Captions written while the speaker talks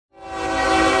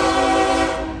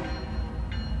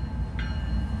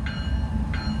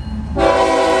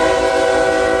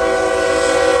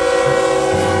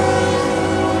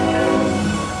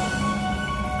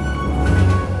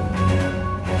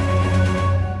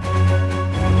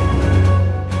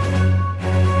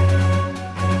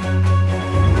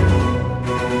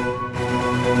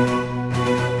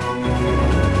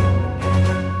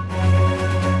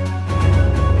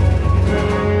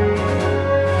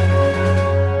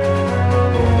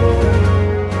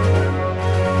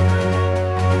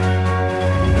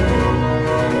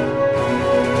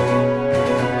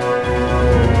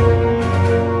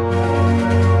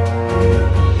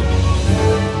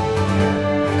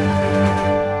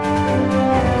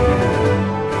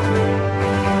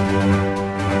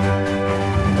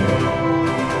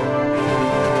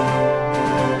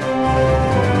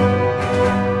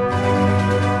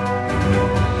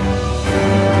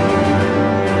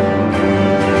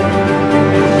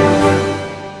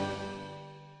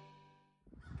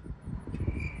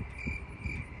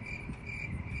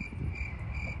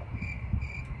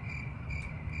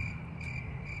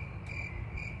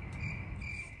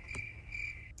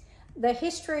The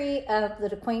history of the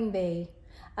DeQueen Bee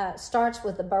starts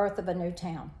with the birth of a new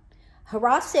town.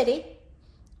 Hurrah City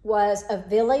was a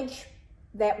village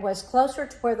that was closer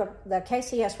to where the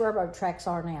KCS railroad tracks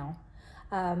are now.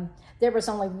 There was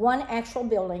only one actual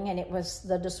building, and it was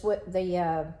the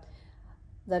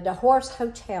DeHorse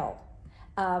Hotel.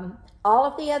 All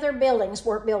of the other buildings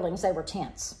weren't buildings, they were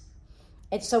tents.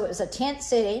 And so it was a tent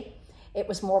city. It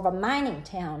was more of a mining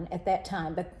town at that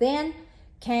time. But then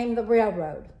came the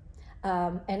railroad.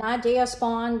 An idea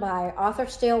spawned by Arthur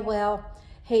Stilwell.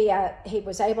 He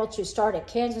was able to start at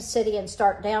Kansas City and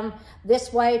start down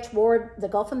this way toward the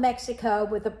Gulf of Mexico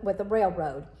with the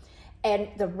railroad. And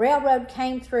the railroad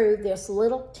came through this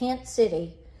little tent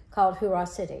city called Hurrah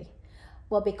City.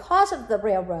 Well, because of the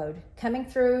railroad coming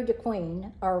through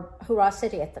DeQueen, or Hurrah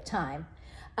City at the time,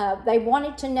 they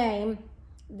wanted to name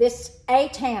a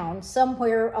town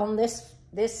somewhere on this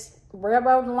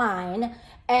railroad line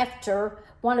after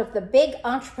one of the big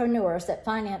entrepreneurs that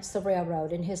financed the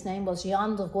railroad, and his name was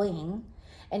Jan de Wing,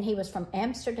 and he was from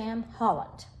Amsterdam,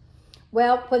 Holland.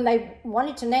 Well, when they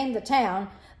wanted to name the town,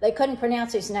 they couldn't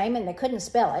pronounce his name and they couldn't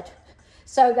spell it,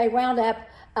 so they wound up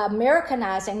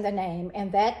Americanizing the name,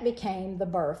 and that became the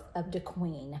birth of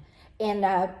DeQueen. And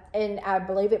I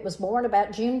believe it was born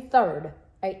about June 3rd,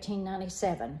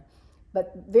 1897.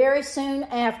 But very soon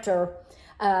after,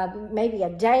 maybe a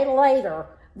day later,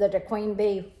 the DeQueen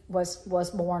Bee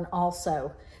was born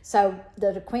also. So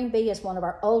the DeQueen Bee is one of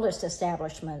our oldest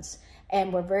establishments,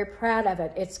 and we're very proud of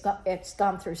it. It's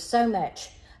gone through so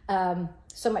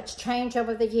much change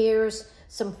over the years,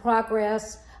 some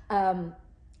progress. The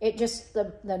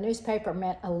newspaper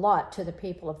meant a lot to the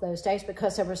people of those days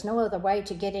because there was no other way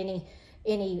to get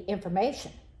any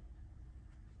information.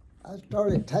 I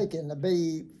started taking the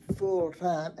Bee full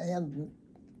time, and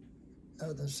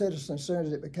the Citizen as soon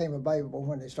as it became available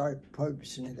when they started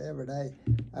publishing it every day.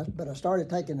 But I started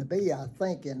taking the Bee, I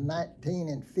think, in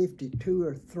 1952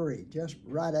 or 3, just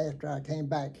right after I came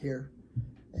back here.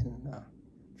 And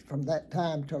from that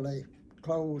time till they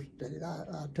closed it,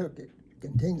 I took it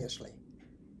continuously.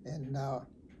 And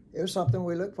it was something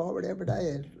we looked forward every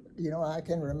day. You know, I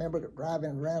can remember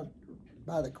driving around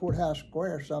by the courthouse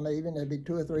square some evening. There'd be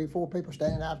 2 or 3, 4 people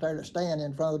standing out there to stand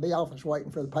in front of the Bee office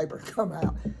waiting for the paper to come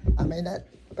out. I mean,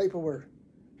 people were,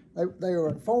 they were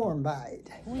informed by it.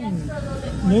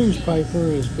 Newspaper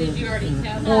has been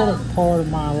an important part of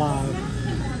my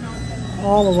life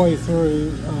all the way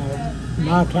through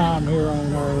my time here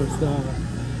on Earth.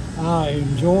 I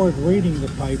enjoyed reading the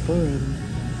paper, and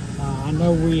I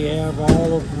know we have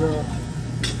all of the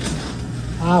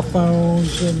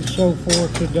iPhones and so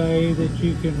forth today that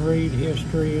you can read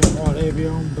history and what have you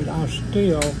on, but I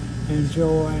still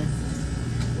enjoy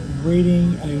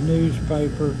reading a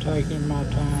newspaper, taking my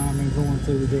time and going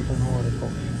through the different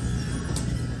articles.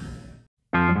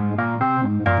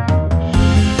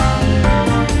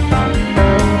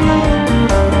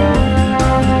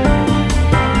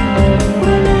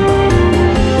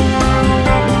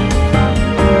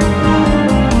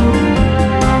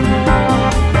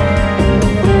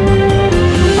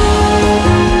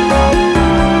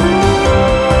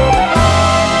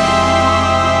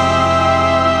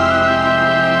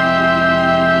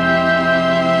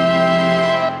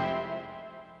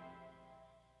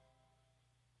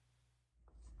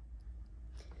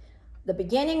 The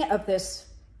beginning of this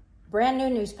brand new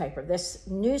newspaper, this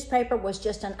newspaper was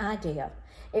just an idea.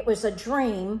 It was a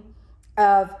dream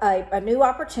of a new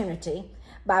opportunity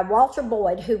by Walter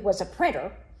Boyd, who was a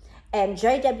printer, and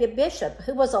J.W. Bishop,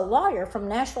 who was a lawyer from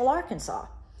Nashville, Arkansas.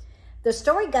 The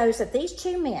story goes that these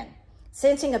two men,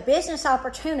 sensing a business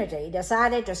opportunity,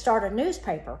 decided to start a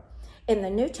newspaper in the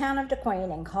new town of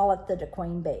DeQueen and call it the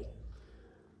DeQueen Bee.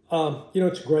 You know,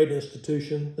 it's a great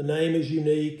institution. The name is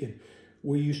unique, and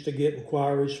we used to get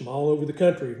inquiries from all over the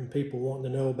country from people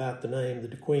wanting to know about the name, the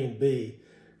DeQueen Bee.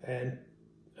 And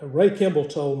Ray Kimball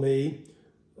told me,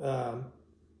 I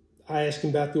asked him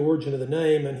about the origin of the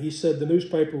name, and he said the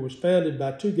newspaper was founded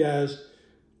by 2 guys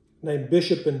named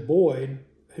Bishop and Boyd,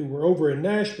 who were over in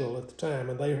Nashville at the time,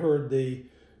 and they heard the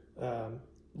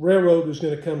railroad was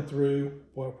going to come through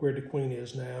where DeQueen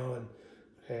is now,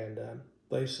 and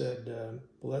they said,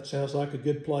 well, that sounds like a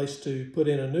good place to put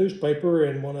in a newspaper,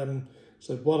 and one of them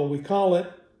said, what'll we call it?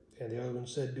 And the other one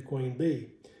said DeQueen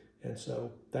Bee. And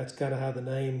so that's kind of how the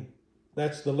name,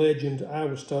 that's the legend I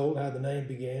was told, how the name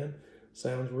began.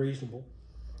 Sounds reasonable.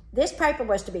 This paper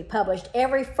was to be published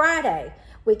every Friday.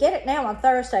 We get it now on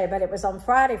Thursday, but it was on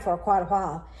Friday for quite a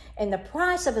while. And the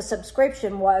price of a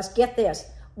subscription was, get this,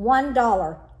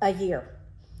 $1 a year.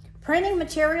 Printing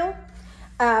material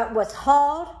was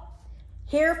hauled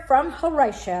here from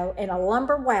Horatio in a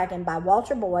lumber wagon by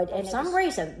Walter Boyd, and for some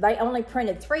reason they only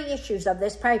printed 3 issues of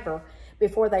this paper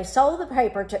before they sold the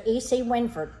paper to E.C.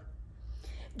 Winford.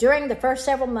 During the first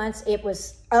several months, it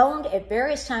was owned at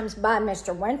various times by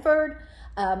Mr. Winford,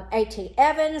 A.T.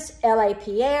 Evans, L.A.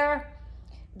 Pierre,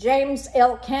 James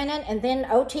L. Cannon, and then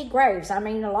O.T. Graves. I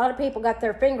mean, a lot of people got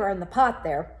their finger in the pot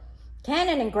there.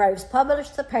 Cannon and Graves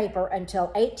published the paper until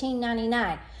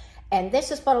 1899. And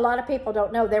this is what a lot of people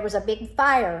don't know. There was a big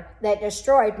fire that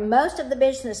destroyed most of the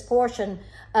business portion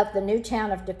of the new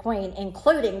town of DeQueen,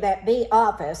 including that Bee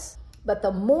office. But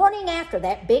the morning after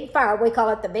that big fire, we call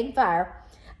it the Big Fire,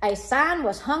 a sign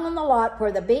was hung on the lot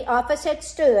where the Bee office had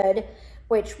stood,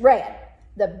 which read,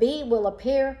 "The Bee will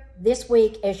appear this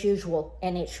week as usual,"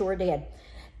 and it sure did.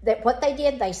 That what they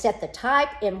did, they set the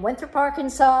type in Winthrop,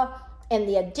 Arkansas, and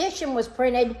the edition was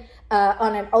printed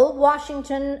on an old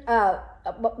Washington,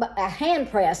 a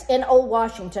hand press in old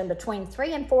Washington between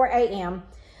 3 and 4 a.m.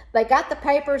 They got the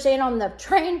papers in on the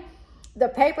train. The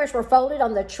papers were folded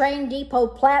on the train depot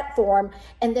platform,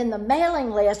 and then the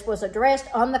mailing list was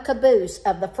addressed on the caboose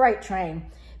of the freight train.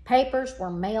 Papers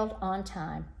were mailed on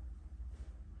time.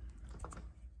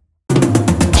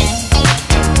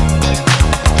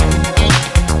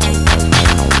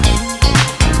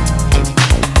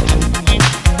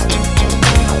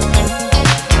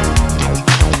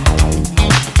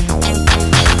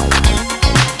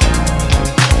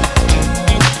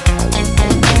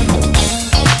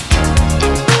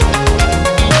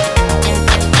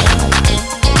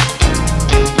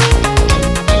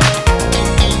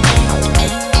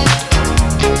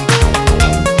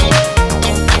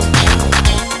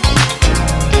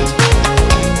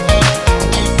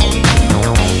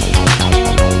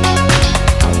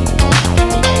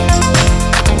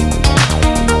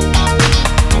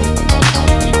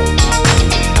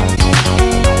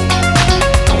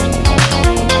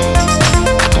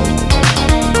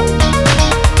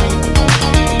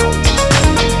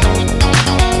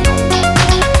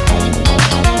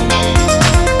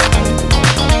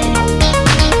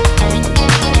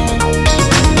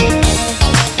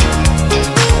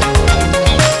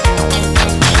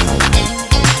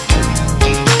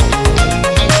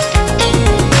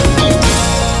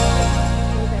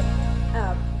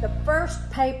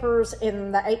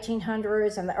 In the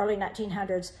 1800s and the early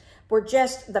 1900s were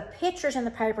just, the pictures in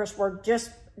the papers were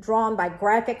just drawn by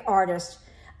graphic artists.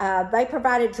 They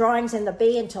provided drawings in the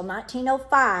Bee until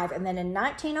 1905, and then in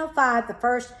 1905, the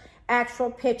first actual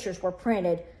pictures were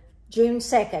printed, June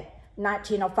 2nd,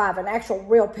 1905, an actual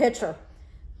real picture.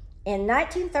 In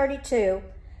 1932,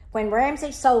 when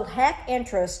Ramsey sold half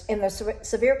interest in the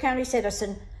Sevier County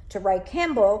Citizen to Ray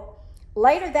Kimball,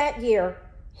 later that year,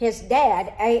 his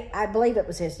dad, I believe it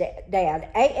was his dad,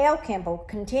 A.L. Kimball,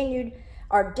 continued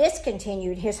or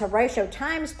discontinued his Horatio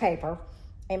Times paper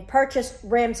and purchased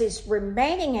Ramsey's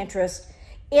remaining interest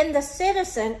in the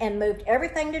Citizen and moved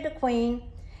everything to DeQueen.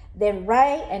 Then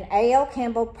Ray and A.L.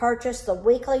 Kimball purchased the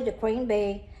weekly DeQueen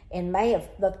Bee in May of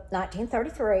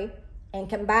 1933 and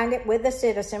combined it with the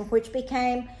Citizen, which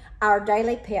became our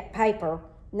daily paper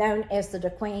known as the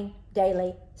DeQueen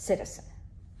Daily Citizen.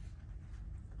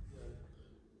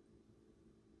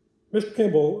 Mr.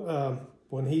 Kimball,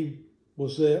 when he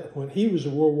was a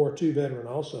World War II veteran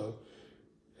also,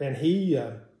 and he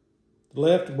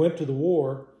left and went to the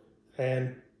war,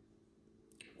 and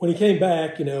when he came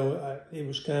back, it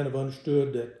was kind of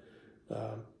understood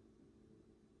that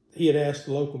he had asked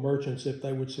the local merchants if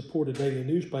they would support a daily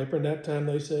newspaper, and that time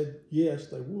they said yes,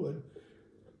 they would.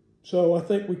 So I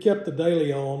think we kept the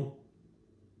daily on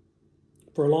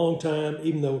for a long time,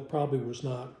 even though it probably was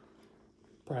not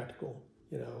practical.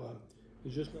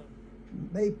 It's just not.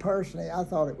 Me personally, I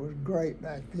thought it was great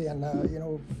back then.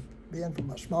 Being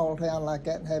from a small town like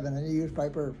that and having a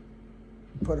newspaper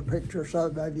put a picture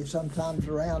maybe sometimes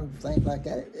around, things like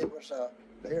that, it was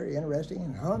very interesting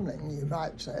and humbling, you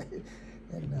might say.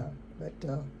 But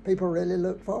people really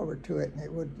looked forward to it, and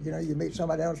it would, you meet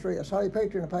somebody on the street. I saw your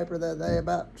picture in the paper the other day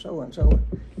about so and so,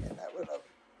 and that was a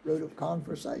root of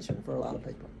conversation for a lot of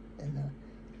people. And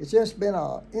it's just been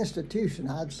an institution,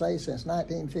 I'd say, since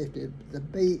 1950, the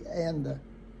Bee and the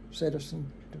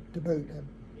Citizen to boot.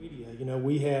 Media,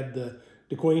 we had the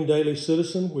DeQueen Daily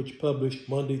Citizen, which published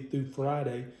Monday through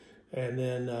Friday, and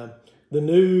then the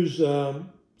news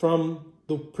from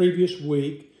the previous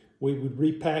week, we would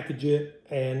repackage it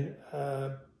and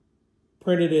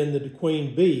print it in the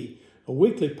DeQueen Bee, a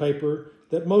weekly paper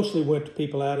that mostly went to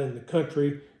people out in the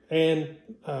country and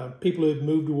people who had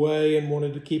moved away and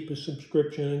wanted to keep a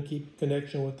subscription and keep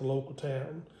connection with the local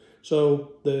town.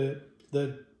 So the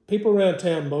people around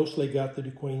town mostly got the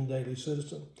DeQueen Daily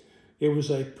Citizen. it was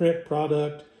a print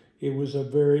product. It was a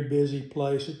very busy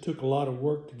place. It took a lot of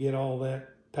work to get all that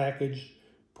packaged,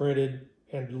 printed,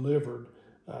 and delivered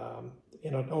on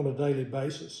a daily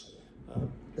basis.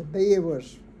 The Bee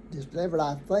was delivered,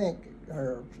 I think,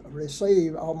 or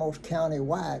received almost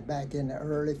county-wide back in the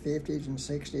early 50s and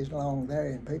 60s along there,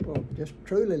 and people just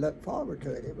truly looked forward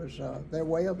to it. It was their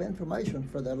way of information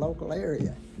for their local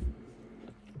area.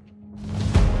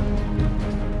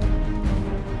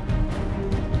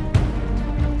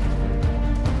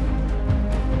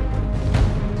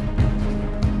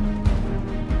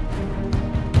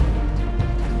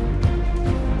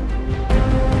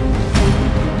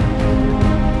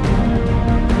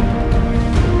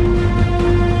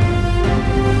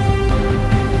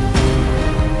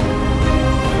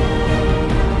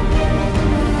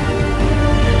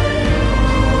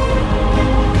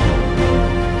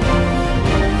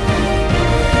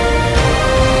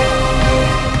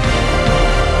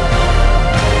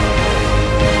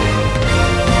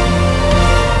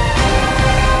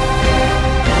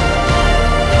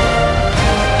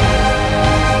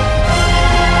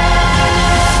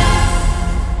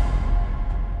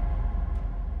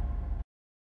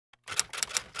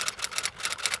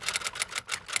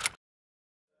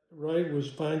 Ray was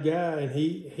a fine guy, and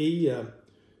he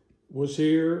was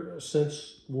here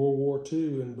since World War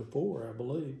II and before, I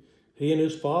believe. He and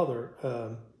his father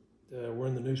were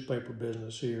in the newspaper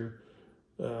business here.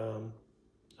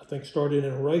 I think started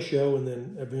in Horatio and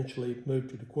then eventually moved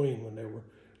to the Queen when there were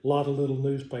a lot of little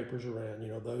newspapers around.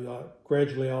 They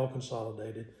gradually all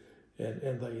consolidated,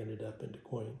 and they ended up into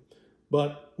Queen.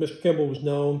 But Mr. Kimball was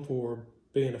known for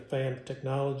being a fan of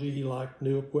technology. He liked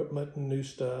new equipment and new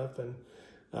stuff, and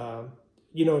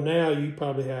now you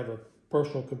probably have a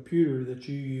personal computer that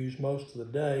you use most of the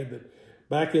day, but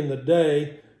back in the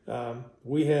day,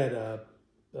 we had a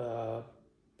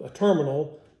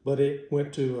terminal, but it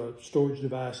went to a storage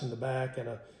device in the back, and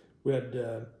we had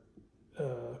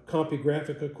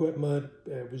CompuGraphic equipment.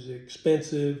 It was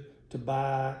expensive to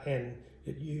buy, and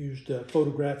it used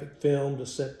photographic film to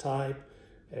set type,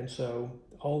 and so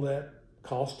all that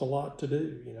cost a lot to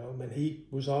do. And he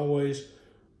was always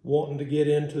wanting to get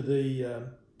into the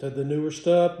newer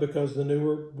stuff because the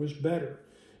newer was better.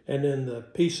 And then the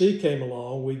PC came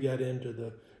along. We got into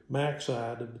the Mac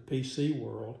side of the PC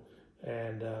world,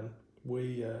 and I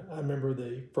remember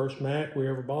the first Mac we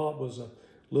ever bought was a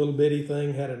little bitty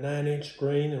thing, had a 9-inch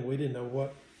screen, and we didn't know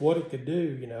what it could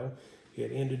do.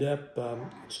 It ended up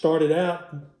started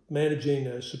out managing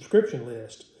a subscription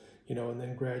list, and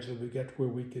then gradually we got to where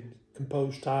we could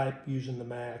compose type using the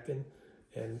Mac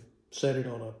and set it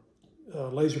on a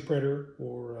laser printer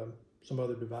or some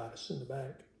other device in the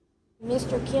back.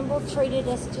 Mr. Kimball treated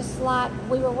us just like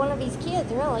we were one of his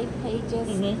kids, really. He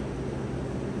just...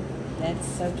 That's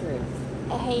so true.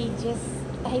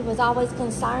 He was always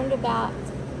concerned about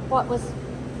what was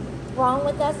wrong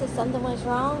with us, if something was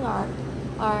wrong,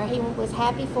 or he was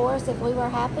happy for us if we were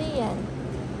happy, and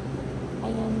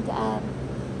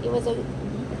it was a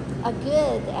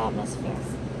good atmosphere.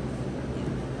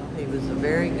 He was a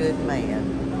very good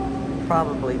man,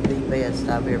 probably the best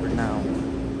I've ever known.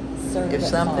 If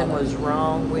something was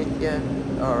wrong with you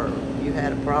or you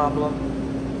had a problem,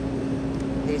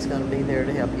 he's going to be there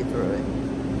to help you through it.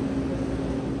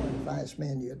 Finest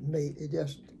man you'd meet.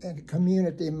 And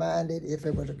community minded. If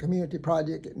it was a community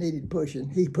project that needed pushing,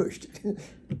 he pushed it.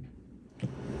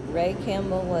 Ray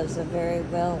Kimball was a very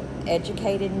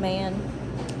well-educated man,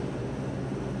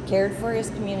 cared for his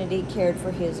community, cared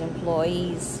for his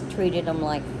employees, treated them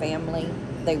like family.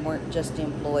 They weren't just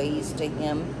employees to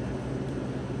him.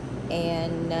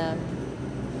 And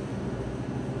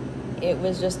it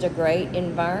was just a great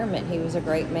environment. He was a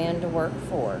great man to work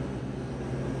for.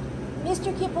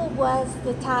 Mr. Kimball was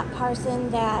the type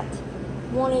person that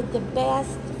wanted the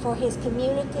best for his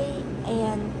community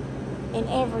and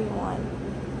everyone.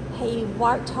 He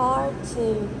worked hard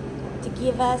to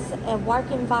give us a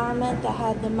work environment that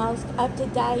had the most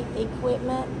up-to-date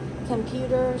equipment,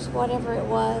 computers, whatever it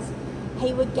was.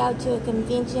 He would go to a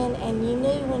convention, and you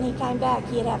knew when he came back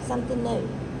he'd have something new.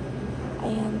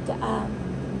 And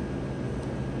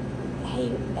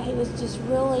he was just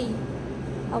really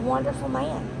a wonderful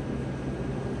man.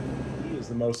 He is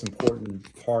the most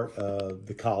important part of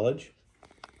the college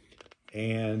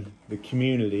and the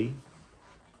community.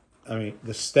 I mean,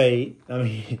 the state. I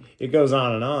mean, it goes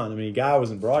on and on. I mean, a guy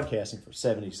was in broadcasting for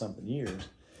 70-something years.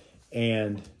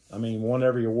 And, I mean, won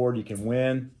every award you can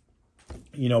win.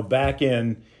 Back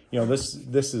in,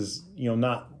 this is,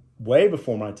 not way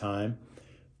before my time.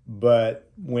 But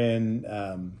when,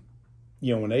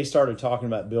 when they started talking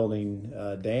about building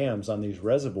dams on these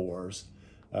reservoirs,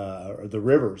 or the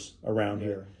rivers around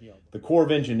here. The Corps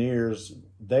of Engineers,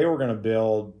 they were going to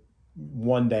build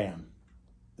one dam,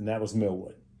 and that was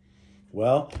Millwood.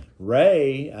 Well,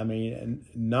 Ray, I mean,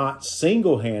 not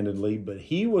single-handedly, but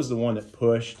he was the one that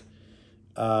pushed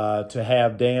to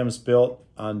have dams built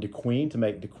on DeQueen, to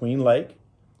make DeQueen Lake,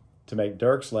 to make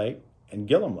Dirks Lake, and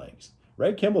Gillum Lakes.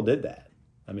 Ray Kimball did that.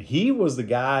 I mean, he was the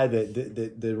guy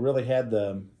that really had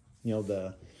the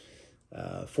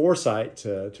foresight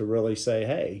to really say,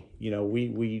 hey,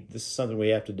 we this is something we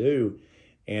have to do.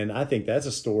 And I think that's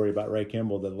a story about Ray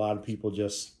Kimball that a lot of people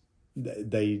just,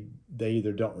 they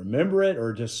either don't remember it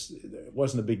or just it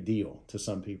wasn't a big deal to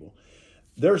some people.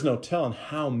 There's no telling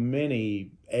how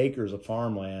many acres of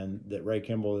farmland that Ray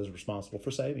Kimball is responsible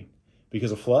for saving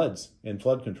because of floods and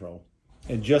flood control.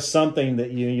 And just something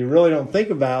that you really don't think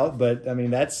about, but I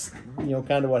mean, that's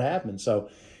kind of what happened. So,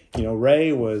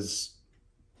 Ray was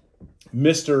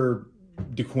Mr.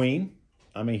 DeQueen.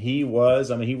 I mean, he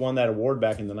won that award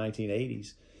back in the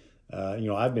 1980s.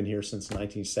 I've been here since the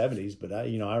 1970s, but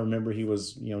I remember he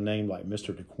was, named like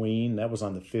Mr. DeQueen. That was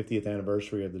on the 50th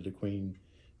anniversary of the DeQueen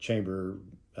Chamber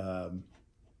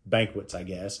banquets, I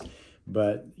guess.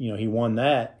 But, he won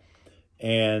that.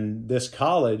 And this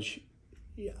college,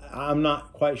 I'm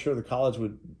not quite sure the college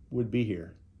would be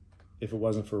here if it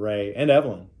wasn't for Ray and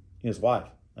Evelyn, his wife.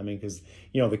 I mean, because,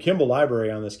 the Kimball Library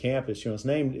on this campus, it's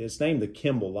named the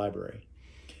Kimball Library,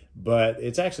 but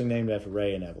it's actually named after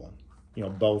Ray and Evelyn,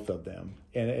 both of them.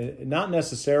 And not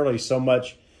necessarily so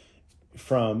much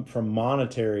from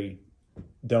monetary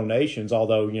donations,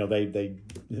 although, they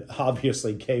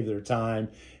obviously gave their time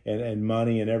and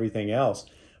money and everything else.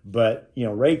 But,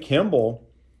 Ray Kimball,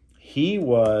 he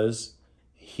was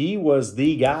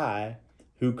the guy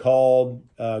who called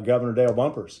Governor Dale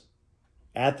Bumpers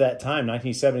at that time,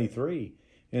 1973,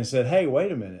 and said, hey,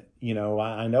 wait a minute.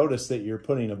 I noticed that you're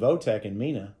putting a VOTEC in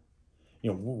Mena.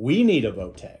 We need a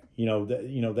VOTEC.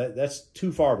 That's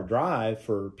too far of a drive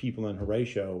for people in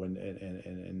Horatio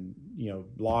and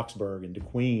Locksburg and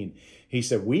DeQueen. He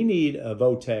said, we need a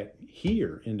VOTEC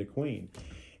here in DeQueen.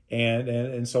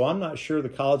 And so I'm not sure the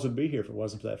college would be here if it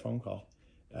wasn't for that phone call.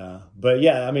 But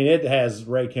yeah, I mean, it has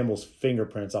Ray Kimball's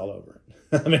fingerprints all over it.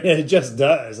 I mean, it just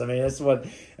does. I mean, that's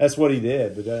what he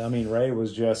did. But I mean, Ray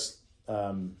was just,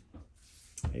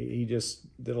 he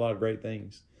just did a lot of great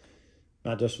things,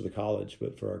 not just for the college,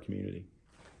 but for our community.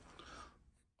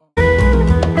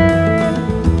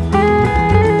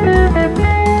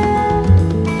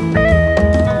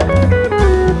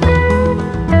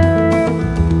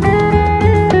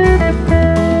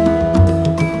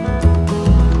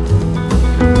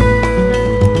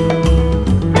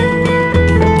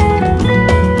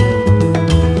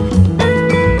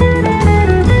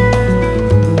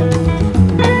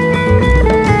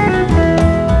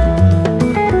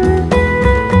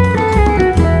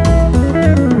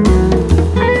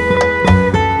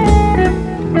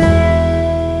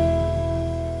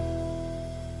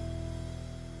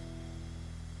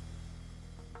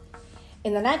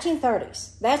 In the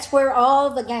 1930s, that's where all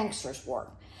the gangsters were.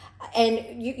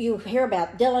 And you hear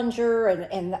about Dillinger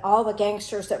and all the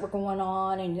gangsters that were going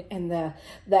on, and the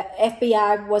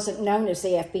FBI wasn't known as the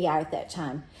FBI at that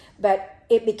time, but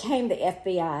it became the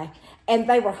FBI, and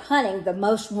they were hunting the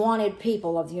most wanted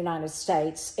people of the United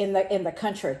States in the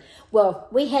country. Well,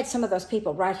 we had some of those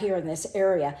people right here in this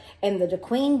area, and the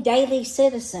DeQueen Daily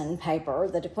Citizen paper,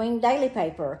 the DeQueen Daily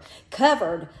paper,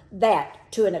 covered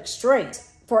that to an extreme.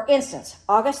 For instance,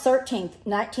 August 13th,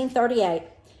 1938,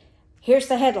 here's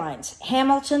the headlines.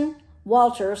 Hamilton,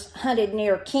 Walters hunted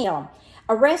near Kim.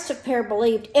 Arrest of pair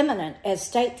believed imminent as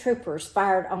state troopers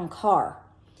fired on car.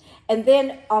 And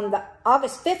then on the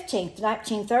August 15th,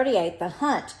 1938, the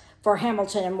hunt for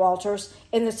Hamilton and Walters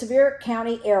in the Sevier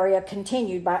County area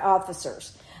continued by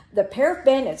officers. The pair of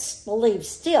bandits believed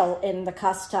still in the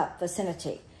Costop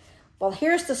vicinity. Well,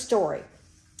 here's the story.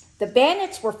 The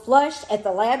bandits were flushed at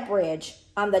the Ladd Bridge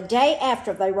on the day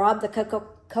after they robbed the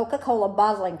Coca-Cola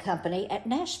bottling company at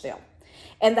Nashville.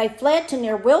 And they fled to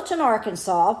near Wilton,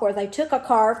 Arkansas, where they took a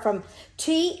car from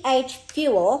T.H.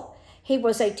 Fuel. He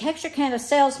was a Texarkana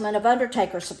salesman of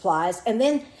undertaker supplies, and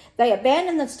then they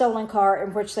abandoned the stolen car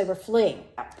in which they were fleeing.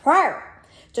 Prior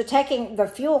to taking the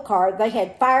fuel car, they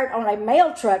had fired on a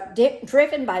mail truck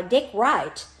driven by Dick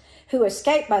Wright, who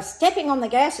escaped by stepping on the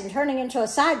gas and turning into a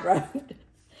side road.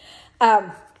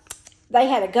 They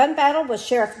had a gun battle with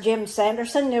Sheriff Jim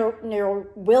Sanderson near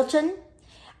Wilton,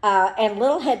 and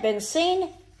little had been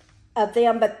seen of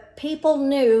them, but people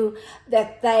knew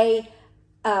that they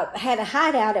had a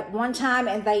hideout at one time,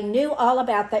 and they knew all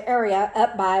about the area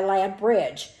up by Ladd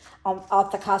Bridge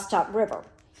off the Costop River.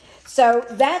 So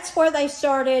that's where they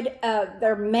started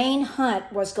their main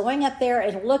hunt, was going up there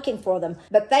and looking for them.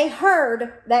 But they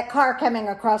heard that car coming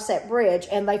across that bridge,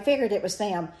 and they figured it was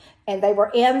them. And they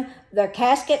were in the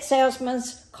casket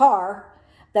salesman's car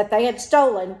that they had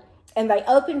stolen, and they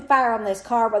opened fire on this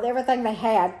car with everything they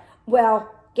had.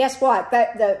 Well, guess what?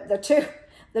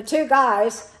 The two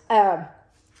guys,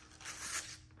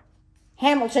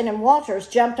 Hamilton and Walters,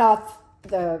 jumped off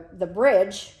the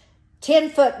bridge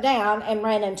 10 foot down and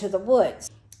ran into the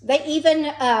woods. They even,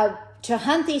 to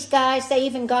hunt these guys, they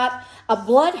even got a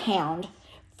bloodhound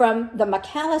from the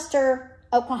McAllister,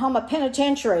 Oklahoma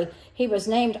Penitentiary. He was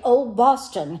named Old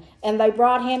Boston, and they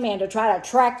brought him in to try to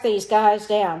track these guys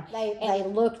down. They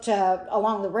looked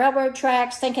along the railroad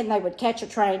tracks, thinking they would catch a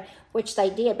train, which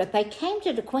they did, but they came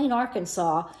to DeQueen,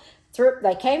 Arkansas.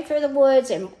 They came through the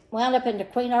woods and wound up in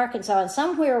DeQueen, Arkansas, and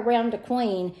somewhere around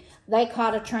DeQueen, they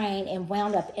caught a train and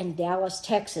wound up in Dallas,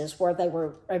 Texas, where they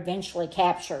were eventually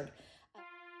captured.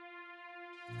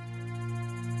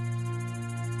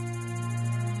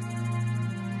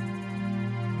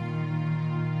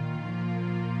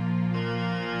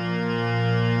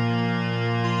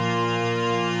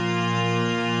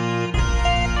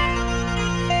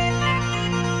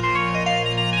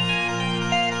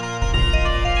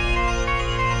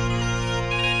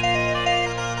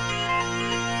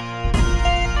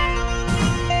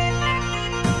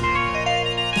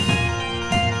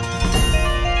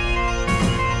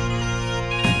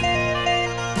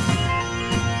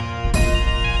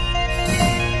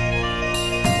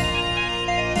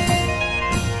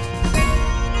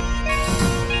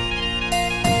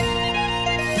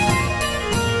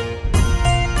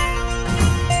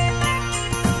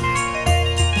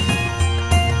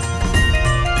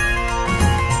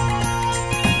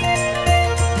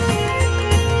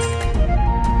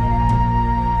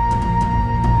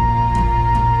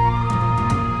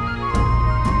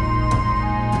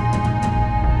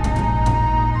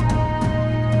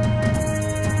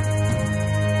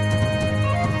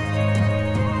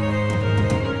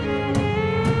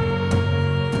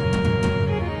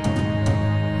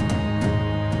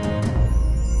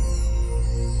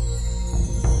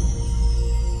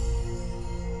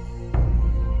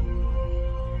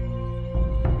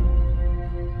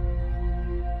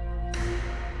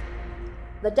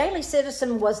 The Daily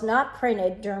Citizen was not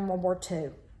printed during World War II,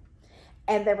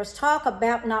 and there was talk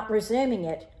about not resuming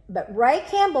it, but Ray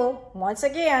Kimball, once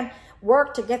again,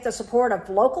 worked to get the support of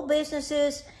local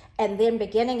businesses, and then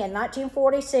beginning in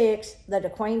 1946, the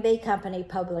DeQueen Bee Company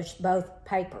published both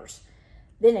papers.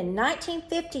 Then in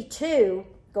 1952,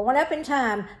 going up in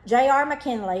time, J.R.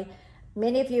 McKinley,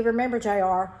 many of you remember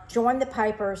J.R., joined the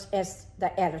papers as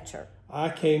the editor. I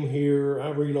came here, I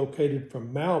relocated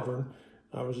from Malvern.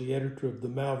 I was the editor of the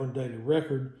Malvern Daily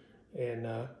Record and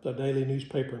the daily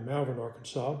newspaper in Malvern,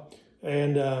 Arkansas.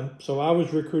 And so I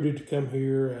was recruited to come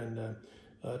here and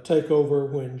take over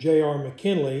when J.R.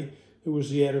 McKinley, who was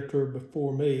the editor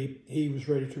before me, he was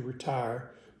ready to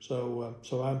retire. So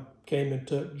I came and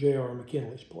took J.R.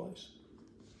 McKinley's place.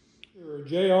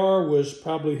 J.R. was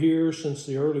probably here since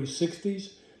the early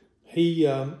 60s. He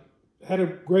had a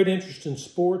great interest in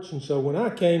sports, and so when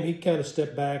I came, he kind of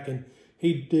stepped back and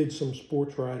he did some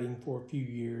sports writing for a few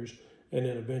years and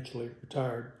then eventually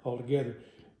retired altogether.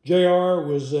 J.R.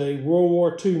 was a World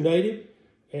War II native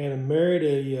and married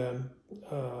a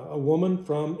woman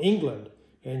from England,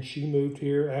 and she moved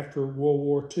here after World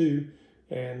War II,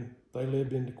 and they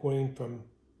lived in DeQueen from,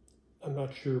 I'm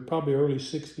not sure, probably early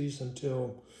 60s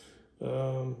until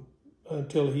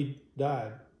he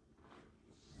died.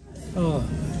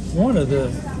 One of the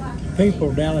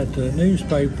people down at the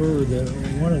newspaper,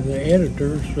 one of the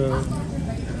editors,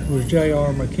 was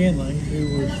J.R. McKinley,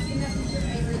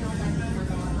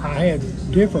 I had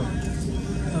different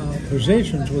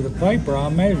positions with the paper. I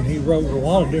imagine he wrote a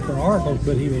lot of different articles,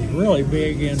 but he was really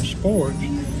big in sports,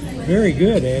 very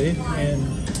good at it, and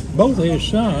both of his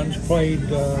sons played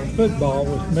football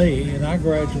with me, and I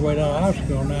graduated out of high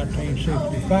school in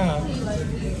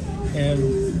 1965, and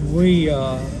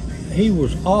he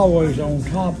was always on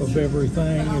top of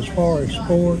everything as far as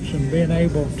sports and being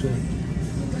able to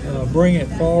bring it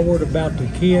forward about the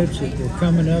kids that were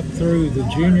coming up through the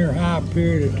junior high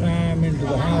period of time into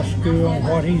the high school and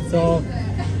what he thought,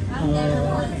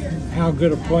 how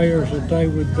good of players that they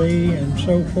would be and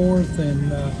so forth,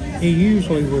 and he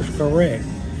usually was correct.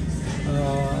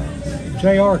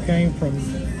 J.R. came from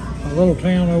a little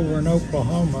town over in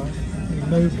Oklahoma. He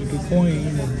moved to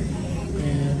DeQueen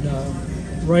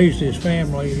and raised his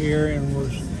family here and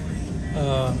was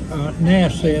an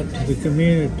asset to the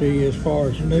community as far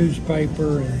as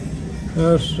newspaper and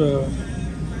us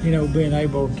being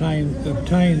able to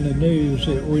obtain the news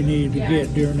that we needed to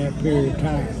get during that period of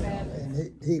time.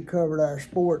 And he covered our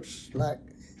sports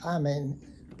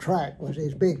track was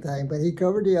his big thing, but he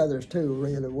covered the others too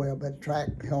really well. But track,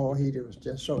 he was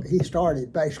just he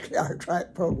started basically our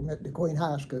track program at the Queen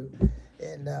High School,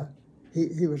 and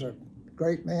he was a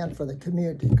great man for the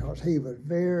community because he was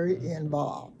very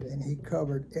involved and he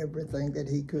covered everything that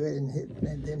he could,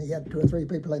 and then he had 2 or 3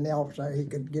 people in the office there he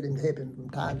could get him to help him from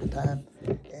time to time,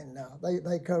 and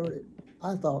they covered it,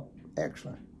 I thought,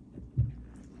 excellent.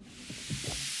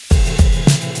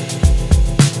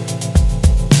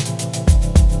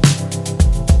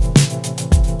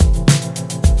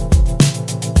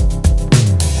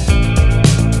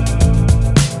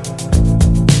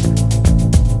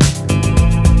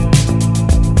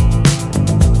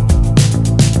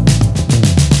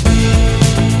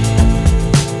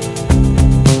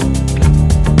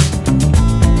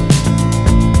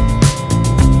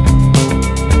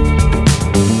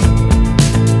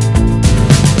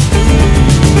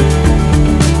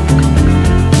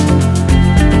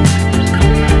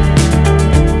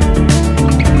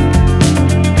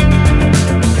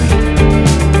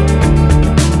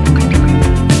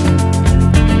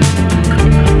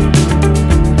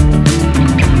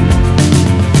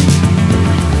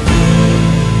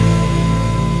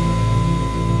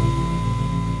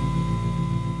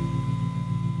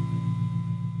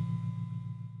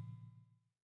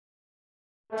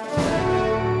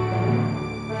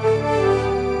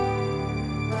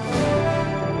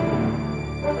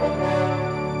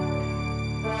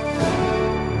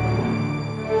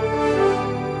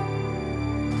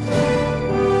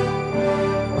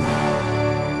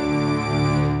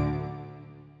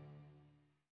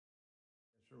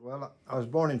 Well, I was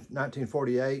born in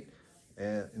 1948,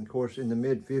 and of course in the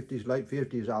mid-50s, late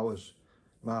 50s, I was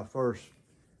my first,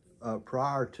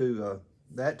 prior to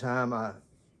that time,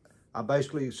 I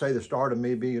basically say the start of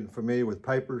me being familiar with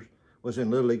papers was in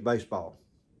Little League Baseball.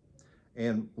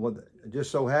 And it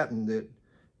just so happened that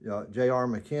J.R.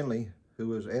 McKinley, who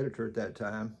was editor at that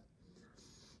time,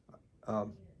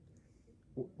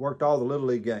 worked all the Little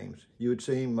League games. You would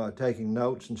see him taking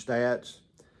notes and stats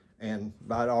and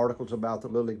write articles about the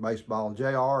Little League Baseball.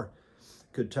 J.R.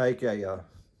 could take a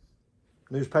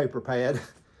newspaper pad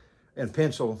and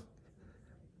pencil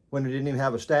when he didn't even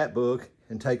have a stat book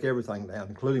and take everything down,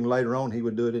 including later on he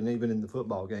would do it even in the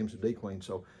football games at D-Queen.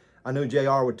 So I knew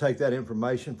J.R. would take that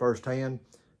information firsthand,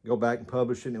 go back and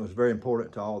publish it, and it was very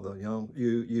important to all the young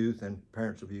youth and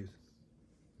parents of youth.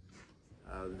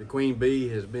 The Queen Bee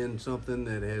has been something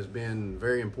that has been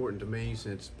very important to me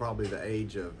since probably the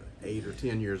age of 8 or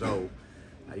 10 years old.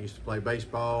 I used to play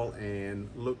baseball and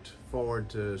looked forward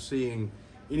to seeing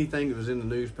anything that was in the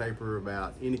newspaper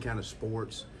about any kind of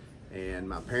sports. And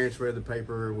my parents read the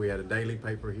paper. We had a daily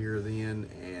paper here then,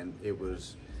 and it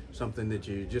was something that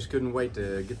you just couldn't wait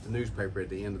to get the newspaper at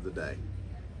the end of the day.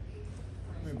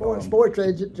 Sports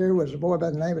editor was a boy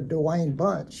by the name of Dwayne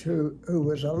Bunch, who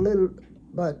was a little,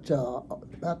 but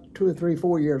about 2 or 3,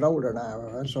 4 years older than I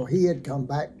was. So he had come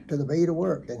back to the Bee to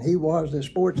work, and he was the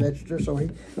sports editor. So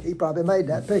he probably made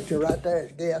that picture right there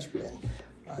at his desk. And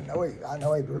I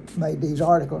know he made these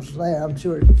articles there. I'm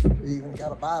sure he even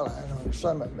got a byline on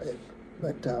some of it.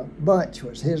 But Bunch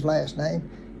was his last name,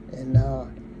 and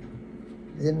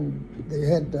then they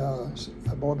had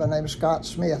a boy by the name of Scott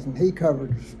Smith, and he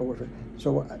covered sports.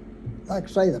 So, like I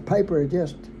say, the paper had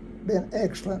just been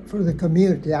excellent for the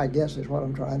community, I guess is what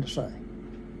I'm trying to say.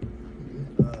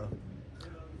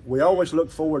 We always look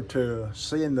forward to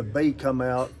seeing the Bee come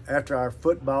out after our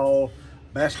football,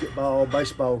 basketball,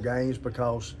 baseball games,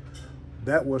 because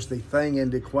that was the thing in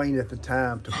DeQueen at the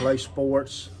time, to play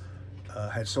sports.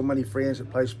 Had so many friends that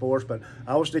played sports, but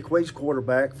I was DeQueen's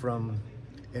quarterback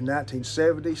in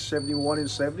 1970, 71, and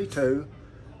 72.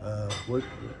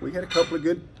 We had a couple of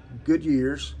good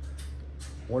years,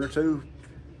 1 or 2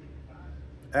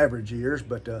 average years,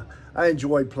 but I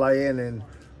enjoyed playing, and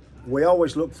we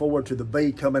always look forward to the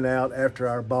Bee coming out after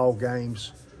our ball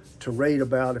games to read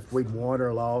about if we'd won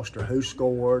or lost, or who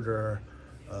scored, or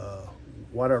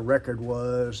what our record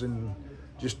was, and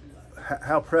just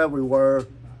how proud we were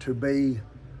to be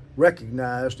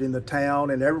recognized in the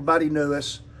town, and everybody knew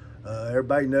us.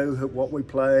 Everybody knew what we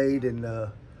played, and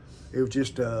it was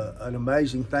just an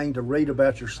amazing thing to read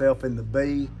about yourself in the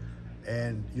Bee,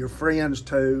 and your friends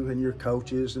too, and your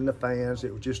coaches and the fans.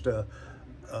 It was just a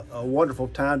wonderful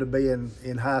time to be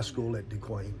in high school at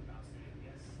DeQueen.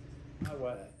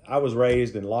 I was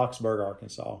raised in Locksburg,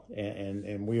 Arkansas,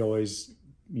 and we always,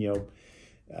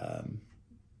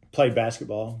 played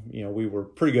basketball. We were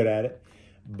pretty good at it.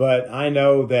 But I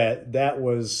know that that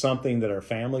was something that our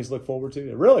families look forward to.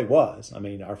 It really was. I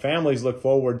mean, our families look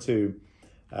forward to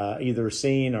either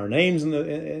seeing our names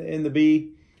in the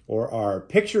B or our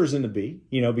pictures in the B,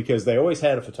 because they always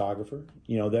had a photographer,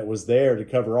 that was there to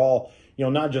cover all,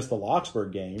 not just the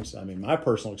Locksburg games. I mean, my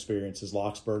personal experience is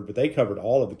Locksburg, but they covered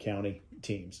all of the county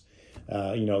teams.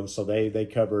 So they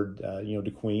covered,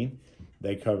 DeQueen.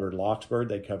 They covered Locksburg,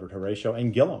 they covered Horatio,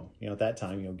 and Gillum. At that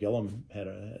time, Gillum had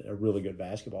a really good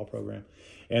basketball program.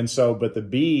 And so, but the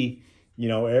B,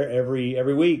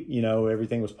 every week,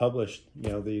 everything was published.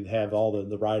 They'd have all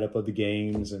the write-up of the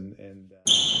games and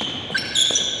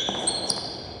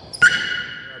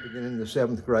I began in the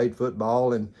 7th grade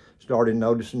football and started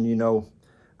noticing,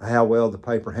 how well the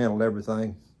paper handled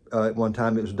everything. At one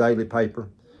time, it was a daily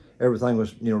paper. Everything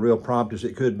was, real prompt as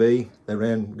it could be. They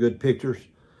ran good pictures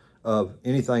of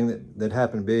anything that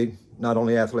happened big, not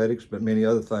only athletics, but many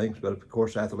other things. But of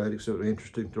course, athletics was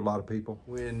interesting to a lot of people.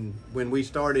 When we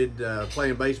started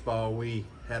playing baseball, we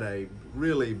had a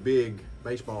really big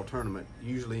baseball tournament,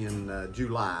 usually in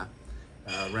July,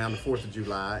 around the 4th of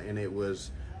July, and it was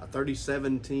a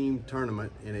 37-team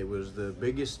tournament, and it was the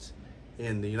biggest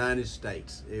in the United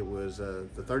States. It was,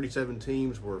 the 37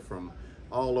 teams were from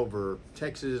all over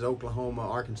Texas, Oklahoma,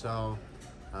 Arkansas,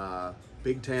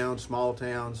 big towns, small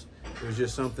towns. It was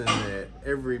just something that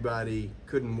everybody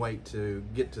couldn't wait to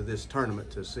get to this tournament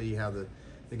to see how the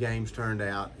games turned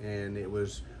out. And it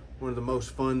was one of the most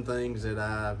fun things that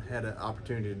I had an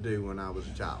opportunity to do when I was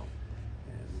a child.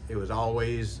 And it was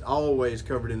always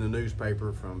covered in the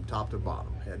newspaper from top to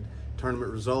bottom. Had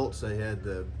tournament results, they had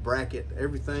the bracket,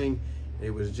 everything. It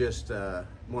was just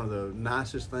one of the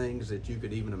nicest things that you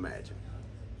could even imagine.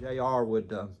 JR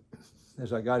would,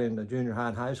 as I got into junior high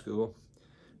and high school,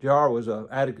 JR was an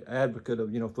advocate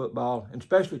of, football, and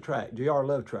especially track. JR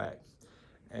loved track.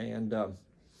 And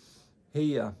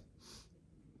he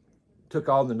took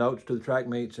all the notes to the track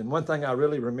meets. And one thing I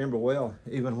really remember well,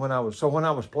 even when I was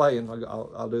playing,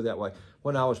 I'll do that way.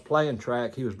 When I was playing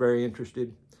track, he was very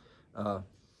interested.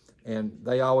 And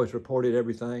they always reported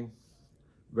everything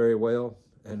very well.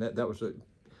 And that was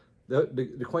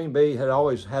the Queen Bee had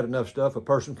always had enough stuff a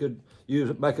person could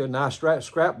make a nice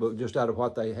scrapbook just out of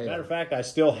what they had. Matter of fact, I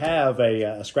still have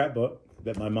a scrapbook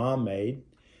that my mom made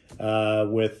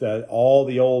with all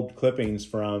the old clippings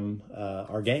from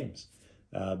our games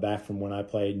back from when I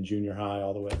played in junior high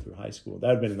all the way through high school. That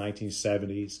would have been in the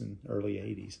 1970s and early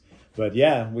 80s. But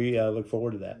yeah, we look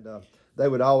forward to that. And, they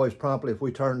would always promptly, if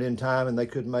we turned in time and they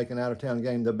couldn't make an out-of-town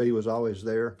game, the Bee was always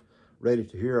there, ready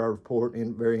to hear our report,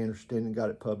 and very interested, and got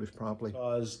it published promptly.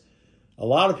 Because a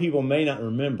lot of people may not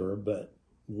remember, but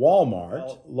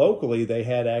Walmart, locally, they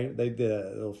did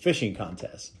a little fishing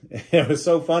contest. It was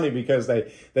so funny because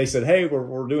they said, hey,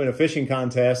 we're doing a fishing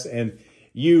contest, and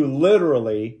you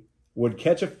literally would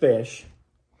catch a fish,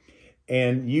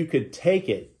 and you could take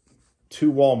it to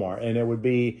Walmart, and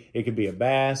it could be a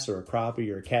bass or a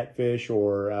crappie or a catfish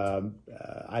or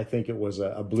I think it was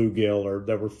a bluegill, or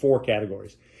there were 4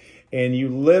 categories. And you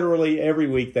literally every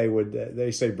week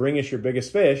they say, bring us your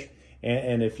biggest fish,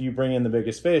 and if you bring in the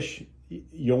biggest fish,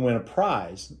 you'll win a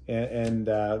prize. And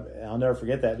I'll never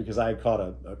forget that because I had caught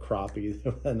a crappie.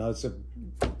 And it's a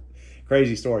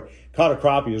crazy story. Caught a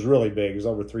crappie. It was really big. It was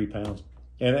over 3 pounds.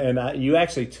 And you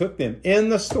actually took them in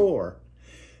the store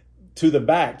to the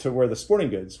back to where the sporting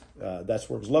goods, that's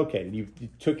where it was located. You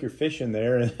took your fish in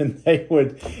there, and they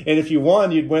would, and if you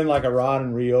won, you'd win like a rod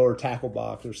and reel or tackle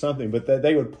box or something. But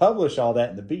they would publish all that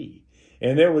in the Bee,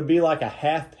 and it would be like a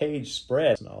half-page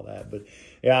spread and all that. But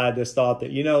yeah, I just thought that,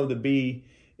 the Bee,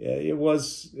 it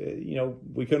was,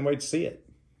 we couldn't wait to see it.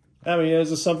 I mean, it was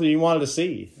just something you wanted to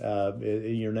see,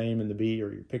 your name in the Bee or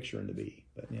your picture in the Bee.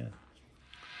 But yeah.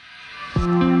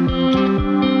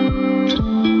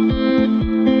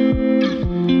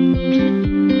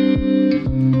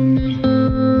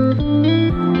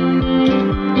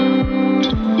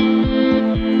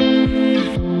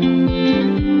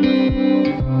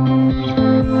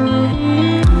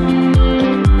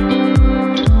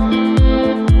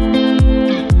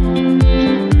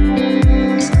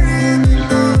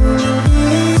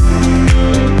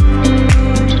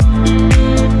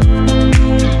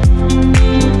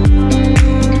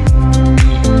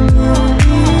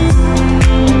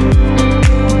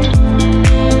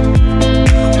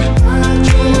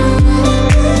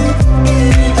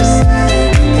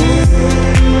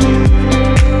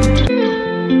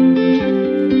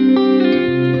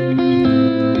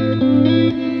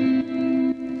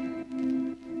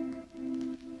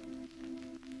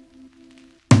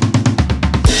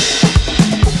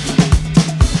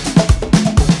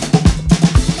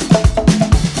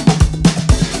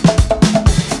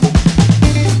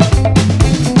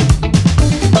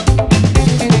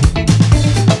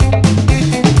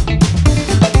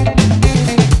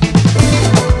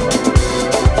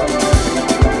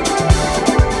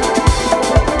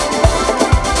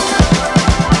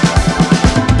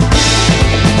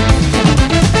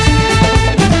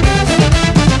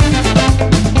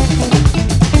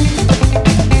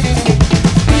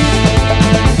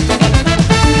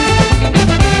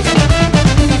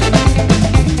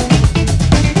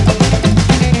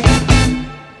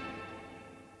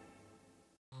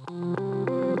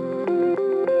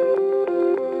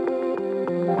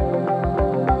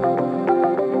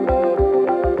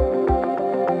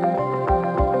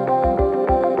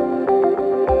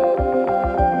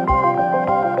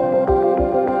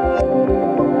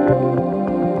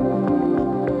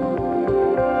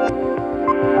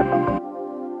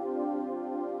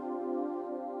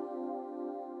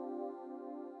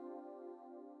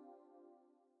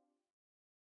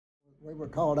 We were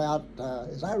called out,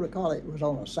 as I recall, it was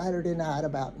on a Saturday night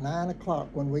about 9 o'clock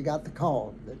when we got the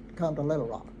call that come to Little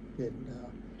Rock.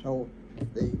 So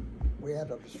we had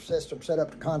a system set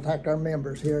up to contact our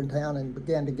members here in town and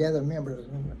began to gather members.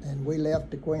 And we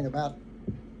left DeQueen about,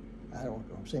 I don't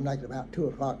know, seemed like about 2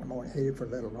 o'clock in the morning, headed for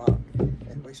Little Rock.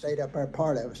 And we stayed up there,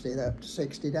 part of us stayed up to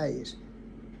 60 days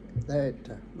there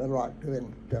at Little Rock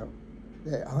doing the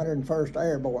 101st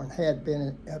Airborne had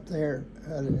been up there,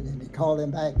 and he called him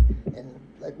back, and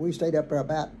we stayed up there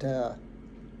about 10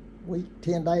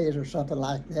 days or something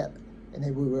like that, and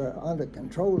we were under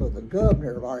control of the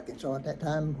governor of Arkansas at that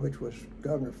time, which was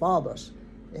Governor Faubus,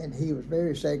 and he was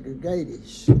very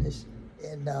segregatist,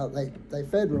 and they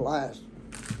federalized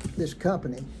this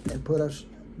company and put us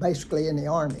basically in the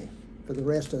Army for the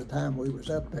rest of the time we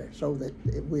was up there, so that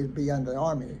we'd be under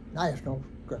Army national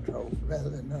control rather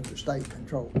than under state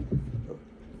control.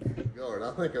 Guard.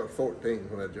 I think I was 14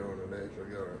 when I joined the National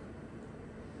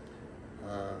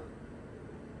Guard.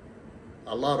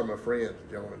 A lot of my friends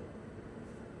joined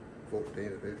 14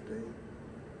 or 15.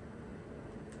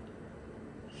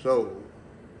 So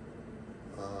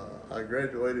I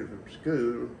graduated from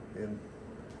school in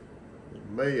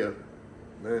May of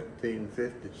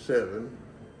 1957.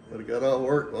 But I got off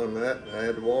work one night and I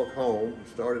had to walk home,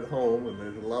 started home, and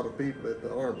there's a lot of people at the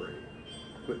armory,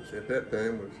 which at that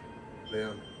time was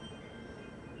down.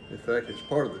 In fact, it's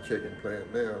part of the chicken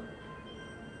plant now.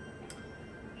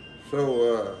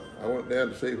 So I went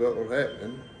down to see what was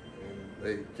happening, and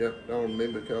they jumped on me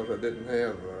because I didn't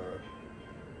have,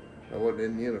 I wasn't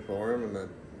in uniform, and I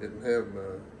didn't have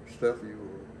stuff you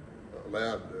were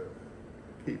allowed to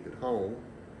keep at home,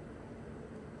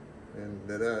 and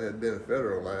that I had been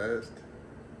federalized.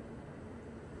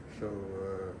 So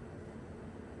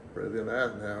President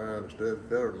Eisenhower understood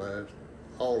federalized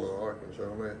all of the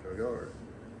Arkansas National Guard.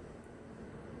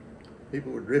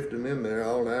 People were drifting in there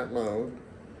all night long,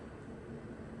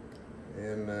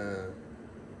 and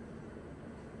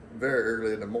very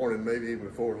early in the morning, maybe even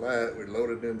before light, we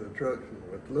loaded into the trucks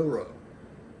and went to Little Rock.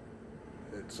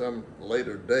 At some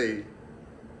later day,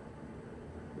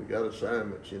 we got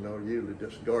assignments, you know, usually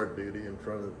just guard duty in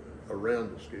front of,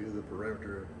 around the school, the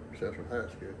perimeter of Central High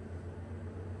School.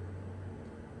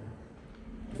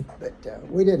 But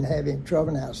we didn't have any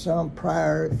trouble. Now, some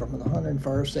prior from the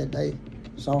 101st said they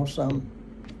saw some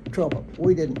trouble.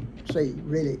 We didn't see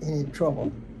really any trouble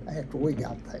after we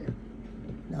got there.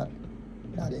 Not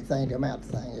anything to amount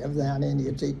to thing. Every now and then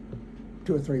you'd see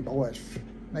 2 or 3 boys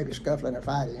maybe scuffling or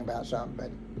fighting about something,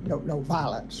 but no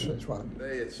violence is what.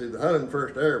 See, the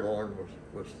 101st Airborne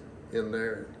was in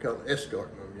there, called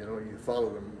escorting them. You know, you follow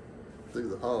them through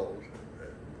the halls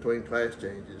between class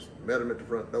changes. Met them at the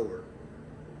front door.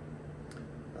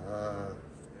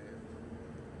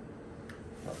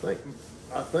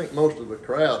 I think most of the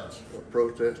crowds of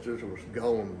protesters was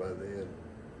gone by then.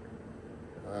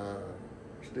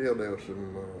 Still, there was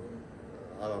some,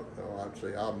 I don't know, I'd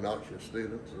say obnoxious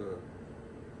students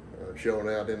showing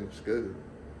out in the school.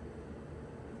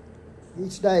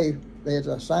 Each day there's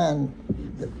a sign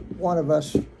that one of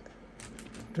us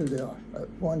to the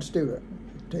one student,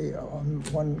 to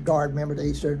one guard member to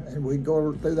Eastern, and we'd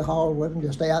go through the hall with them,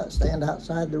 just stand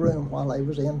outside the room while they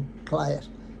was in class,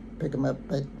 pick them up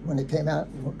when they came out,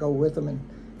 and we'd go with them, and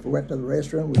if we went to the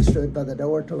restroom, we stood by the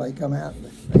door till they come out.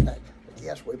 And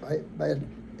yes, we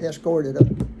escorted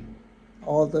them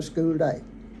all the school day.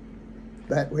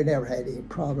 But we never had any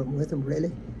problem with them,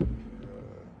 really.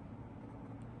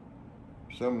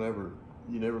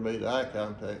 You never made eye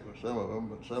contact with some of them,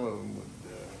 but some of them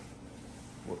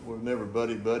were never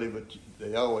buddy-buddy, but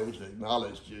they always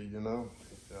acknowledged you, you know.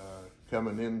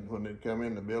 Coming in, when they'd come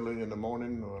in the building in the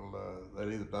morning, well,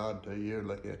 they'd either nod to you or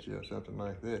look at you or something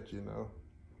like that, you know.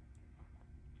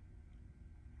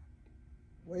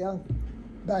 Well,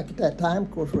 back at that time,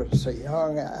 of course, we were so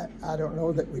young. I don't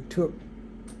know that we took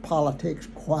politics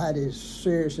quite as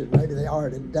serious as maybe they are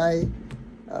today.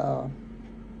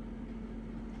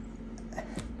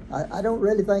 I don't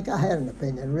really think I had an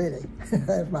opinion, really.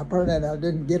 That's my personality. I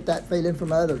didn't get that feeling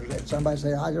from others that somebody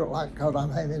said, I don't like it because I'm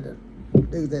having to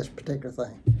do this particular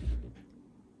thing.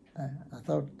 I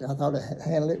thought I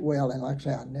handled it well, and like I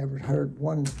said, I never heard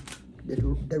one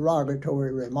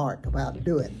derogatory remark about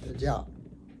doing the job.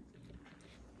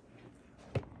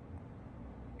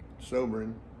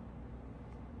 Sobering.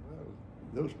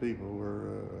 Those people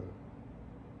were,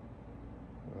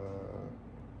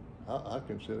 I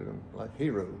consider them like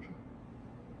heroes.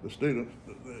 The students,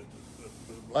 the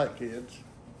black kids,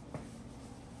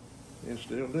 and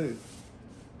still do.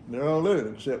 And they're all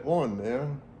living except one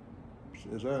now,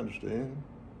 as I understand.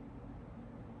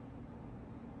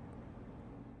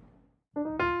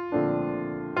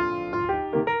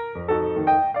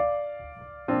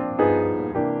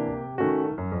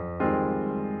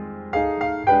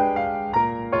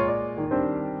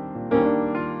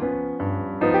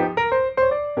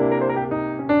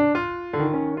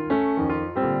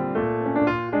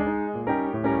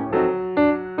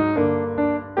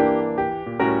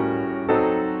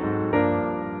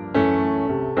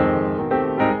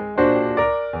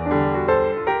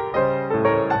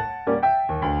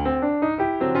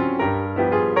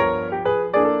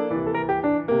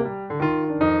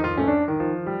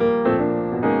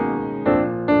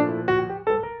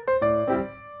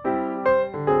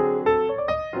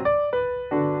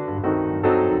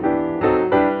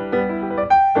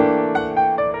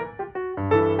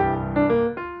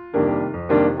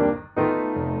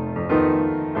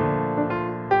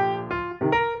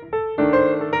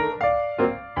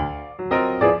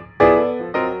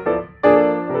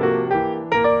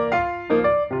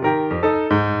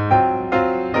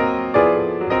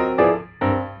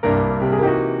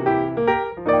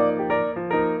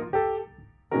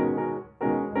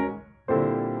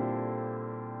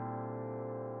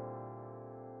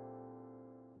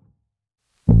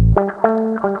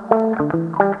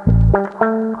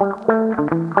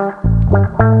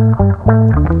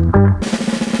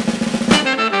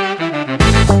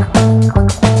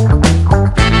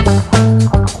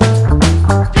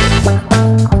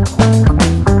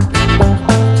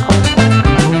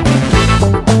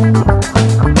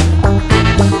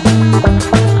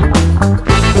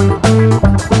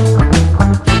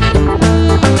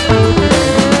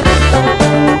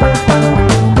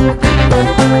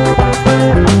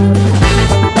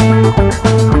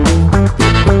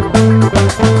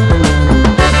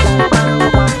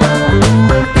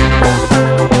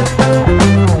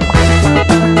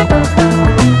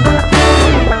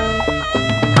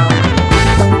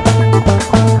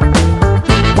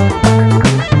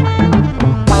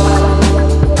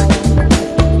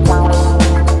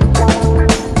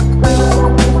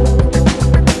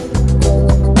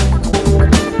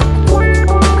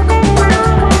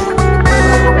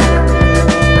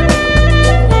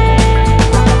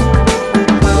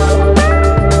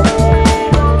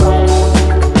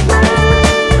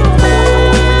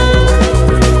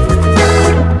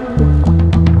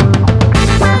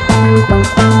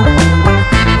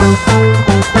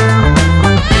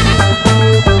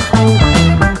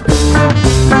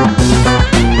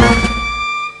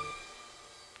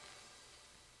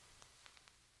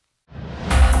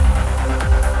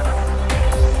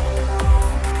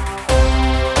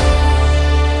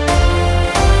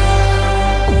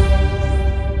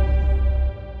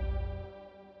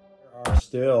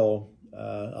 Still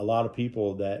a lot of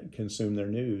people that consume their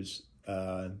news,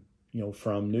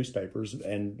 from newspapers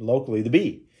and locally the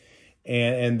Bee.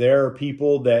 And there are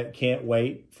people that can't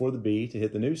wait for the Bee to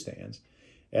hit the newsstands.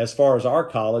 As far as our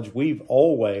college, we've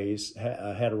always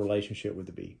had a relationship with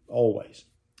the Bee, always.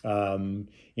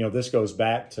 This goes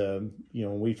back to,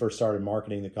 when we first started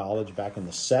marketing the college back in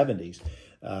the 70s.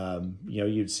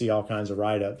 You'd see all kinds of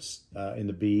write-ups in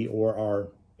the Bee or our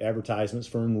advertisements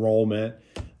for enrollment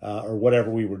or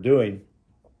whatever we were doing.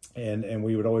 And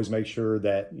we would always make sure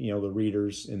that, the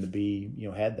readers in the Bee,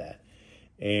 had that.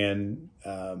 And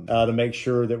to make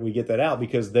sure that we get that out,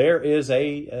 because there is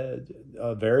a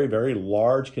very, very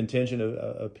large contingent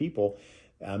of people.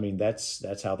 I mean,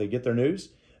 that's how they get their news.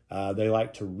 They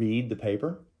like to read the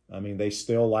paper. I mean, they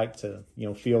still like to,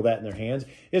 feel that in their hands.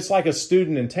 It's like a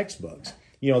student in textbooks.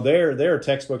 There are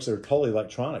textbooks that are totally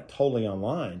electronic, totally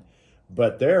online.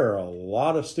 But there are a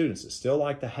lot of students that still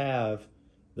like to have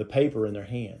the paper in their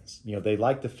hands. They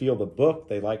like to feel the book.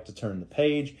 They like to turn the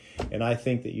page. And I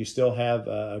think that you still have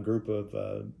a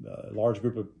large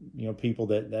group of, people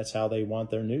that's how they want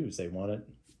their news. They want it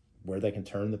where they can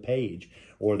turn the page,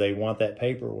 or they want that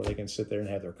paper where they can sit there and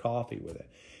have their coffee with it.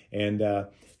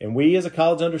 And we as a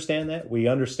college understand that. We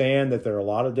understand that there are a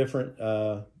lot of different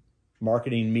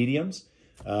marketing mediums,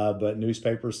 but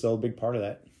newspaper is still a big part of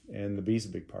that. And the Bee's a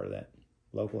big part of that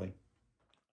locally.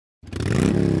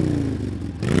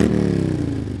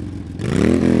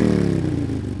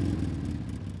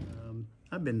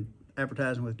 I've been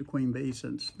advertising with the Queen Bee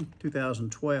since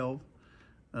 2012,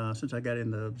 since I got in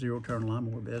the zero-turn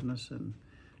lawnmower business, and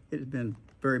it's been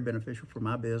very beneficial for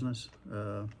my business.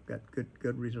 Got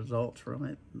good results from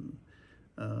it, and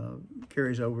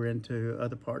carries over into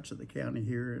other parts of the county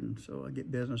here, and so I get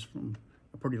business from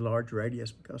a pretty large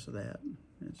radius because of that.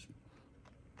 It's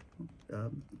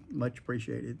much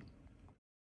appreciated.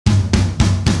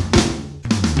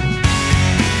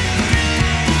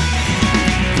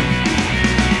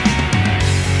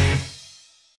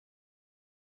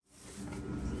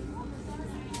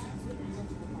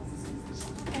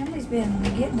 Family's been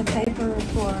getting the paper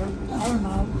for, I don't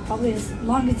know, probably as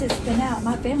long as it's been out.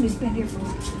 My family's been here for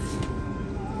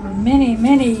many,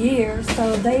 many years,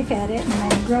 so they've had it. And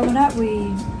then growing up,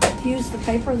 we used the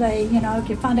paper. They,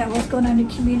 could find out what's going on in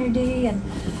the community and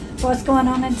what's going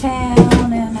on in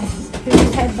town and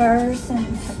who's had births and,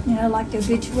 like the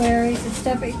obituaries and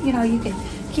stuff. You can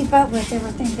keep up with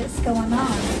everything that's going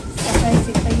on. So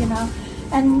basically,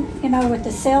 and, with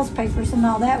the sales papers and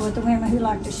all that, with the women who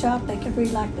like to shop, they could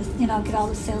read get all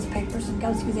the sales papers and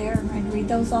go through there and read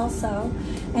those also.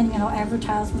 And,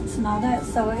 advertisements and all that.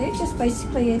 So it just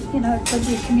basically, it tells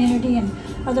your community and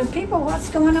other people what's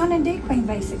going on in DeQueen,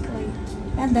 basically.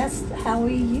 And that's how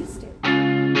we used it.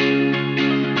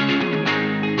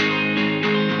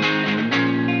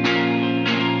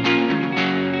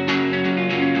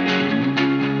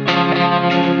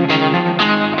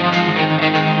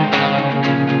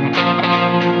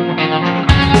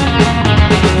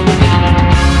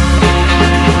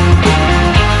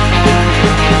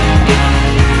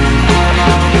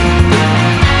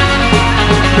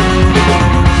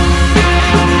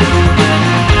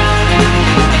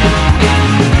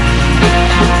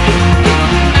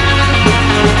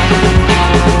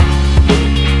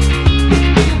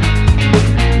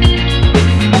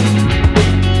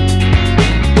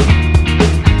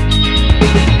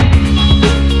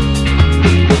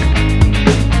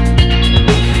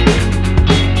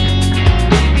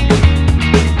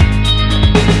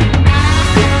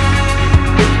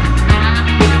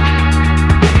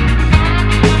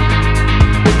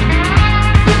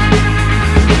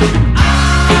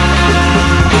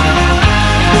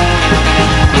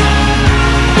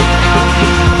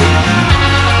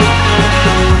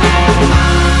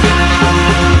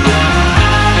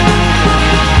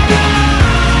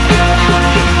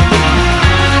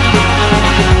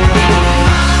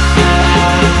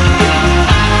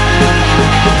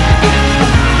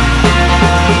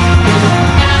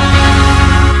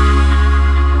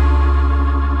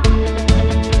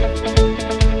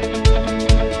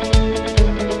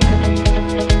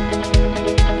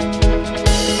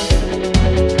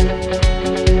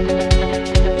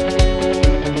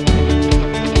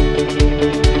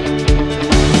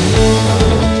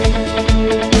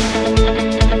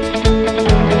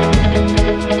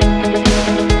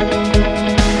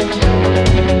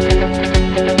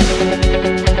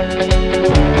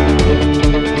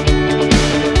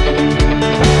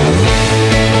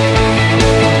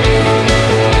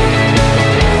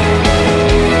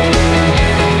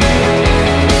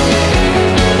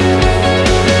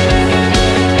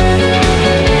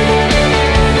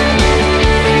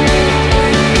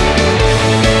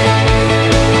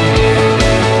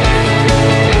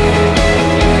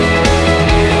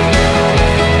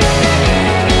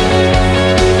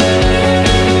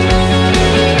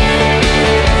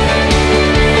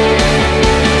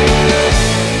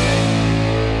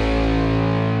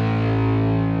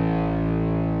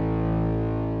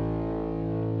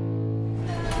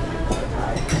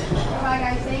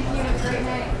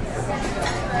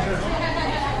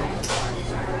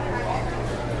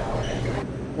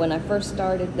 when I first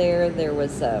started there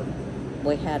was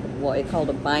we had what we called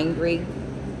a bindery,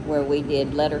 where we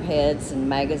did letterheads and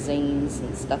magazines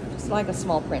and stuff. It's like a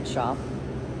small print shop.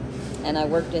 And I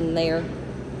worked in there,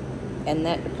 in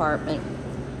that department,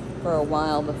 for a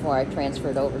while before I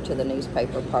transferred over to the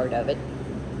newspaper part of it.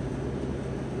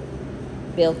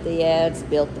 Built the ads,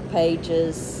 built the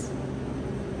pages,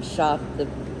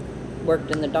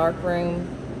 worked in the dark room.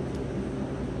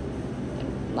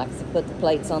 And like I said, put the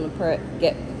plates on the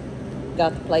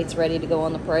got the plates ready to go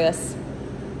on the press.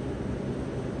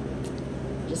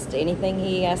 Just anything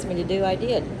he asked me to do, I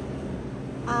did.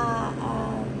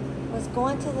 I was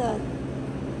going to the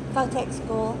Votech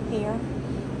school here,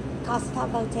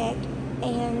 Costco Votech,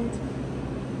 and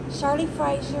Shirley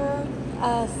Frazier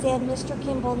said Mr.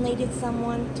 Kimball needed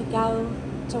someone to go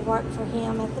to work for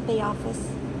him at the bee office.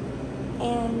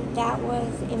 And that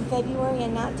was in February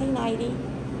of 1980.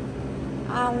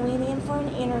 I went in for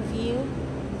an interview,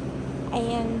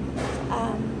 and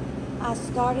I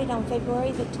started on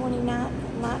February the 29th,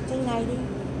 1980,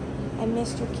 and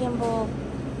Mr. Kimball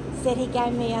said he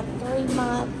gave me a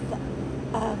 3-month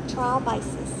trial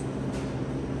basis.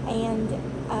 And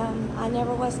I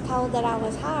never was told that I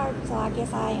was hired, so I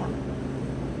guess I am.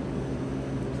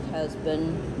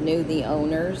 Husband knew the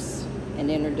owners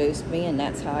and introduced me, and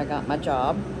that's how I got my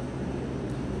job.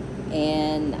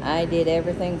 And I did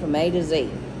everything from A to Z.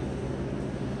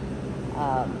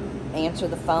 Answer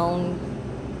the phone,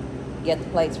 get the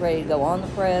plates ready to go on the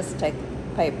press, take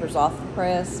the papers off the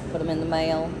press, put them in the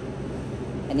mail,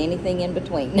 and anything in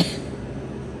between.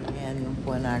 And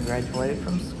when I graduated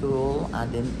from high school, I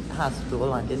didn't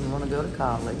want to go to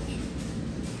college.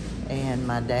 And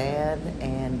my dad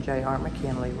and J.R.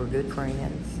 McKinley were good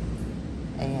friends.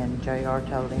 And J.R.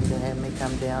 told him to have me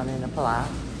come down and apply.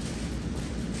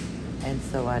 And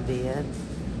so I did.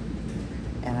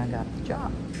 And I got the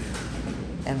job.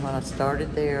 And when I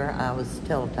started there, I was a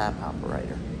teletype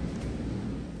operator.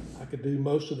 I could do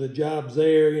most of the jobs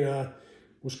there. You know, I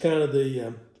was kind of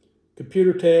the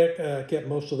computer tech, kept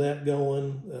most of that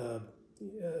going,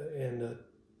 and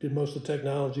did most of the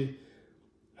technology.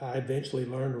 I eventually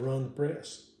learned to run the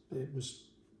press. It was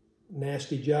a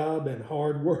nasty job and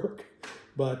hard work,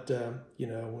 but you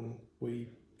know, when we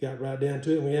got right down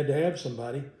to it and we had to have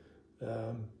somebody,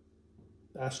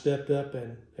 I stepped up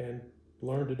and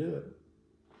learned to do it.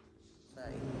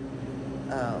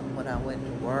 When I went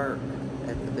to work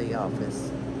at the bee office,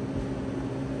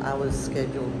 I was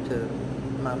scheduled to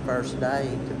my first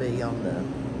day to be on the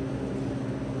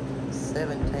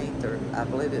 17th, or I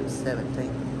believe it was 17th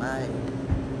of May.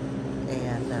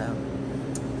 And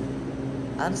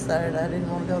I decided I didn't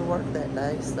want to go to work that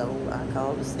day, so I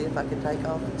called to see if I could take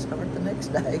off and start the next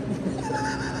day.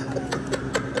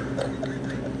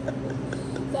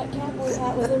 That cowboy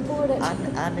hat was important.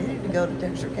 I needed to go to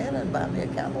Texarkana and buy me a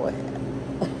cowboy hat.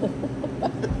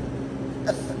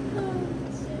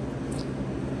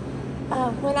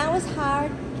 When I was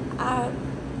hired, I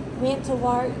went to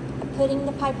work putting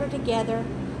the paper together.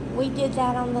 We did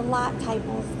that on the light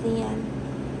tables then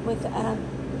with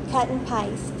cut and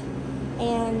paste.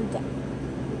 And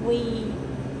we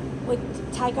would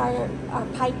take our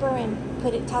paper and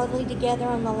put it totally together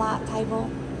on the light table.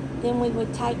 Then we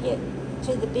would take it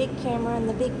to the big camera in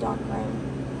the big dark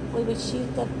room. We would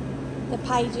shoot the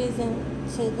pages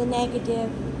into the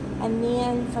negative, and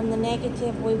then from the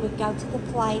negative we would go to the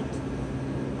plate,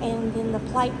 and then the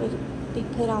plate would be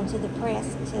put onto the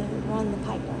press to run the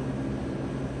paper.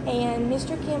 And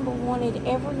Mr. Kimball wanted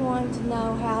everyone to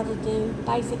know how to do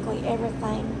basically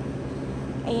everything.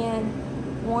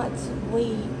 And once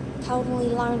we totally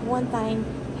learned one thing,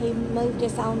 he moved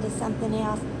us on to something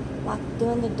else, like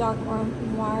doing the dark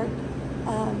room work,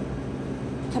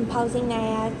 composing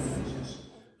ads.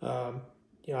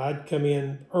 You know, I'd come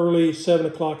in early, 7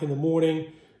 o'clock in the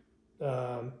morning.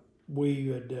 We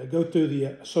would go through the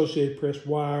Associated Press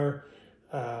wire.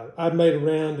 I'd made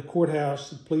around the courthouse,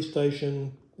 the police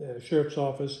station, sheriff's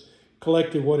office,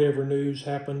 collected whatever news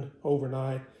happened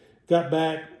overnight, got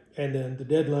back, and then the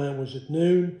deadline was at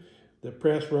noon. The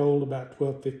press rolled about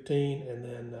 12:15, and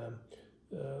then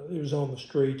it was on the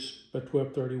streets by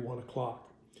 12:30, 1 o'clock.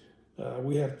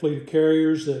 We had a fleet of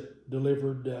carriers that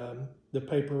delivered the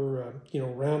paper, you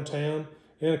know, around town,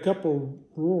 and a couple of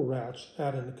rural routes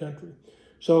out in the country.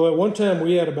 So at one time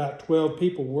we had about 12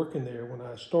 people working there when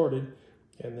I started,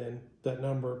 and then that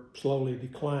number slowly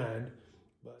declined.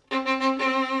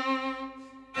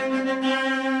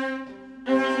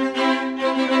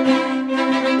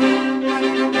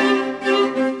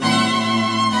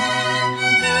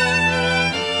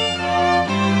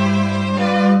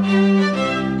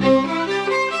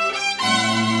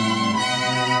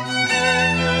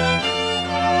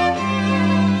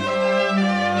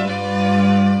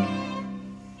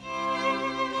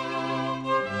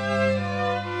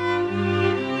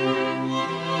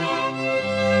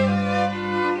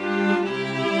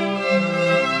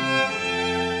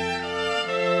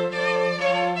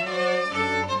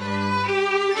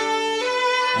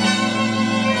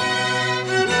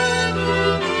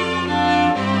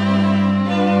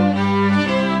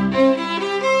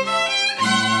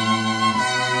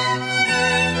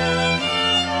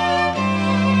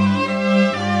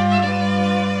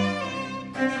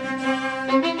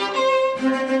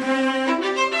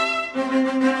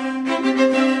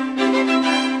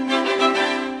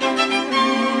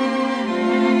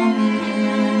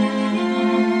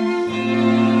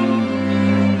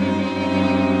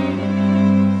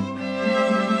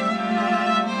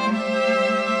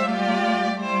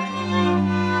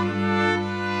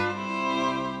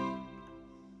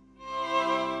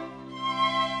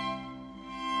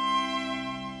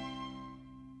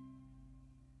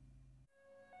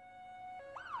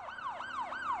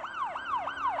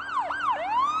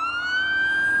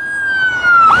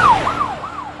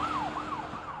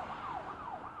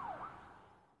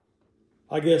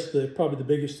 I guess probably the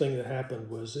biggest thing that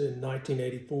happened was in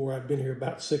 1984. I'd been here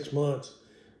about 6 months.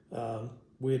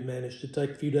 We had managed to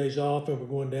take a few days off, and we're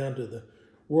going down to the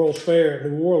World's Fair at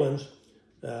New Orleans.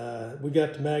 We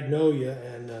got to Magnolia,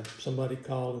 and somebody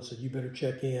called and said, "You better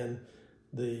check in.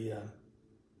 The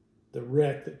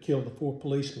wreck that killed the 4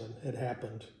 policemen had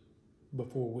happened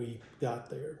before we got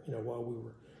there, while we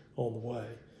were on the way."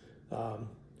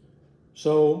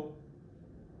 So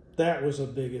that was a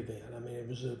big event. I mean,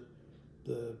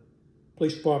 the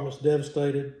police department's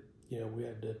devastated. We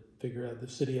had to the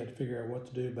city had to figure out what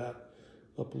to do about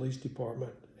a police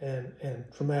department, and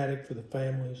traumatic for the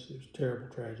families. It was a terrible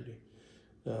tragedy.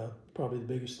 Probably the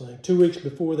biggest thing. 2 weeks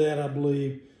before that, I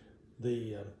believe,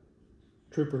 the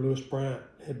Trooper Lewis Bryant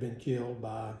had been killed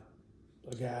by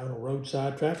a guy on a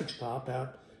roadside traffic stop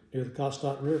out near the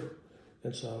Costot River.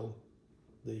 And so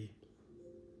the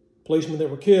policemen that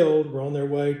were killed were on their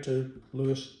way to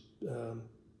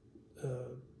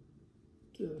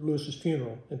Lewis's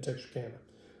funeral in Texarkana.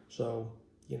 So,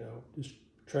 just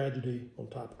tragedy on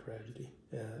top of tragedy.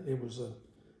 It was a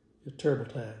terrible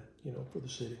time, for the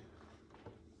city.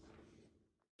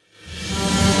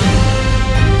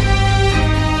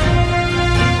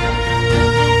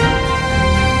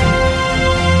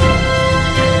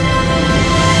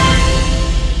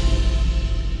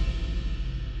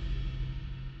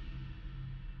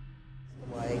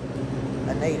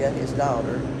 Anita, his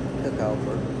daughter, took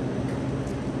over.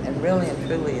 And really and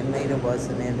truly, Anita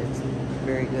wasn't in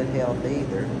very good health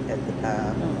either at the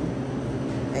time.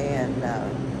 And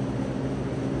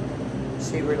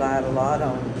she relied a lot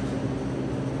on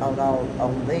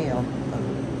them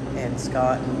and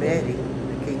Scott and Betty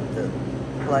to keep the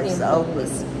place open.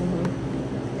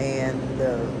 And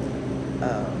the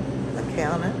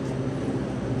accountant,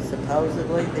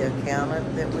 supposedly the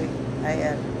accountant that we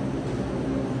had,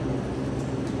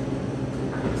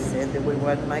 said that we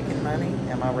wasn't making money.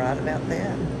 Am I right about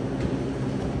that?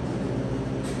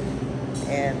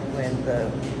 And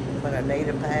when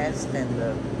Anita passed and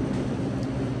the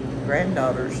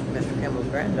granddaughters, Mr. Kimball's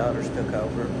granddaughters, took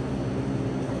over,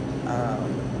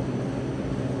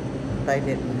 they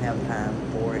didn't have time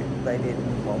for it. They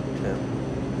didn't want to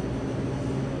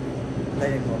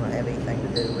have anything to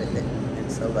do with it,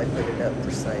 and so they put it up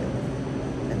for sale,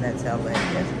 and that's how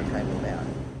Lancaster came about.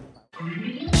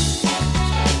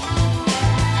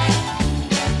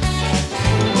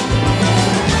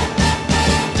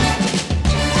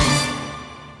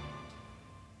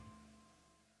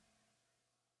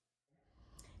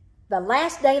 The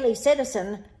last Daily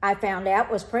Citizen, I found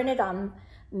out, was printed on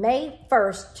May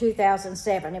 1st,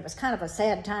 2007. It was kind of a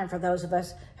sad time for those of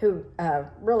us who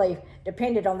really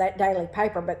depended on that daily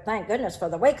paper, but thank goodness for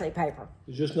the weekly paper.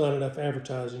 There's just not enough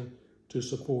advertising to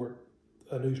support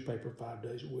a newspaper 5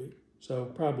 days a week. So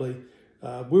probably,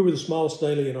 we were the smallest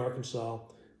daily in Arkansas,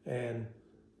 and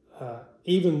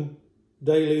even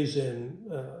dailies in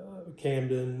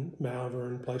Camden,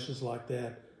 Malvern, places like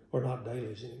that are not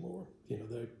dailies anymore.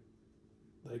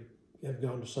 They have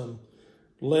gone to some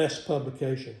less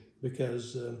publication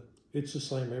because it's the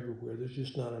same everywhere. There's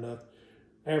just not enough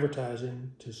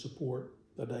advertising to support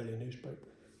a daily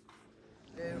newspaper.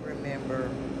 I do remember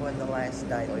when the last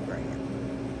daily ran.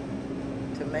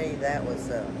 To me, that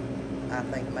was, I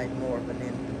think, made more of an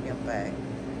impact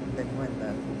than when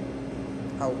the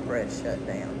whole press shut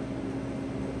down.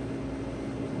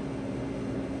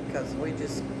 Because we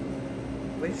just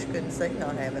couldn't see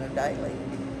not having a daily.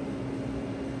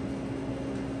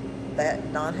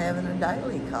 That not having a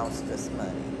daily cost us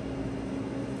money.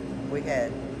 We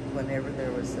had, whenever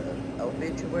there was an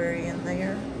obituary in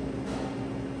there,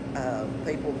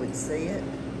 people would see it,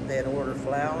 they'd order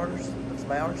flowers. The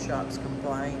flower shops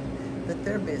complained that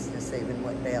their business even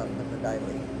went down when the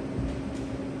daily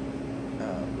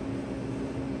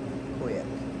quit.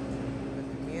 The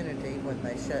community, when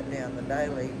they shut down the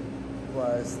daily,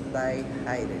 they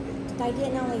hated it. They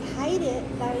didn't only hate it,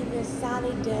 they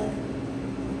decided to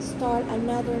start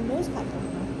another newspaper.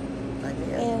 They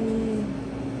did.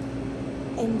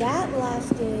 And that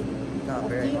lasted Not a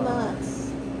very few long.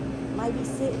 months. Maybe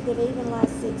did it even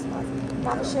last 6 months?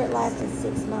 Not sure it lasted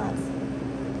 6 months.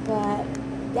 But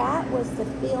that was the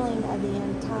feeling of the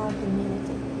entire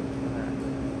community.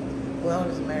 Well,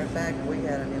 as a matter of fact, we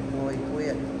had an employee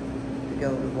quit to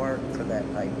go to work for that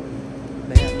paper.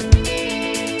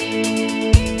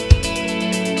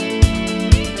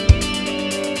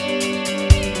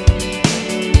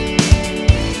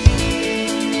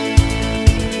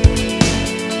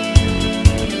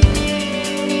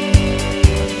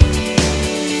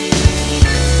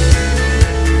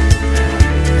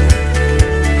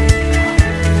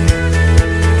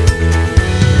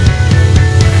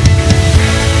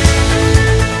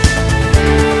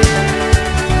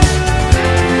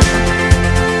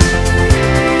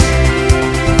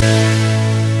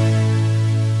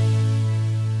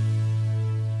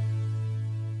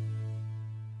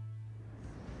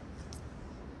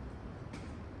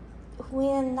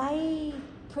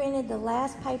 printed the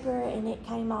last paper and it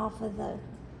came off of the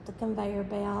conveyor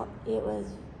belt,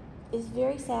 it's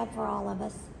very sad for all of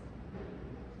us,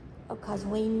 because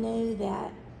we knew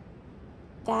that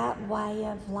way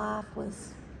of life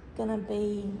was going to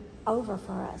be over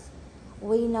for us.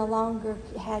 We no longer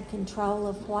had control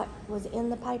of what was in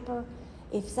the paper.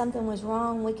 If something was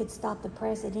wrong, we could stop the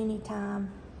press at any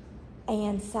time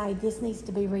and say, this needs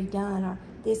to be redone, or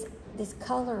this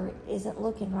color isn't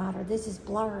looking right, or this is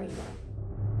blurry.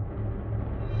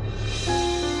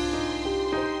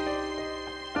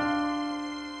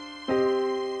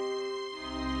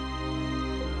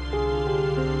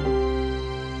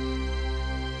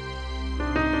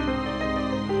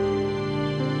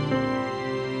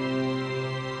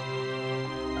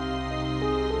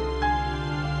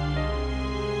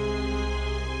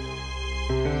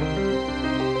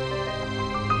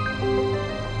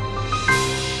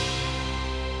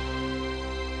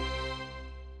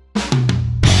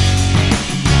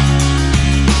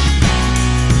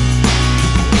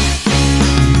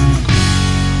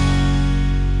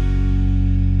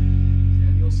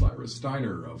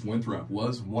 Steiner of Winthrop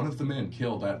was one of the men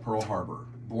killed at Pearl Harbor.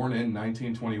 Born in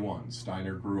 1921,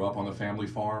 Steiner grew up on the family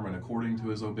farm and, according to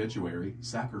his obituary,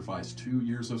 sacrificed 2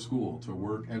 years of school to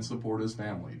work and support his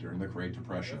family during the Great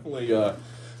Depression.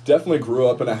 Definitely grew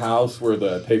up in a house where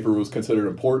the paper was considered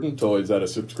important, always had a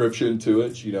subscription to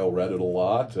it, read it a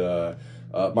lot.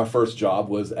 My first job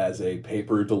was as a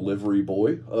paper delivery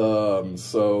boy,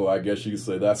 so I guess you could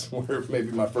say that's where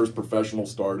maybe my first professional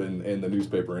start in the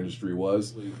newspaper industry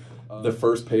was. The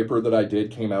first paper that I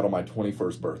did came out on my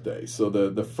 21st birthday, so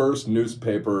the first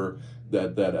newspaper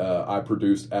that I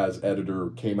produced as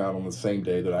editor came out on the same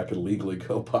day that I could legally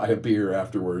go buy a beer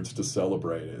afterwards to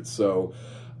celebrate it. So,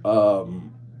 I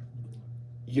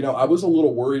was a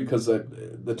little worried because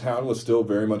the town was still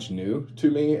very much new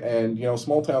to me, and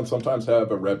small towns sometimes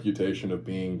have a reputation of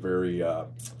being very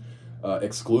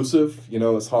exclusive.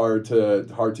 It's hard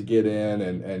to get in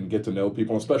and get to know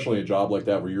people, especially a job like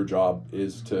that where your job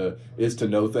is to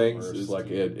know things. It's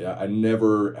like I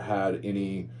never had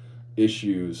any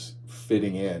issues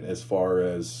fitting in as far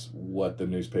as what the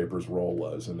newspaper's role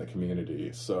was in the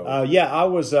community. So I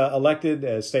was elected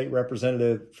as state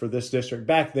representative for this district.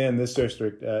 Back then, this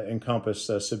district encompassed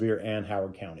Sevier and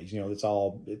Howard counties.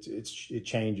 It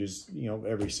changes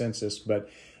every census, but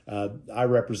I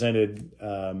represented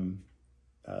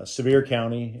Sevier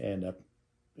County and a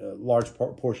large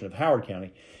portion of Howard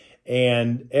County.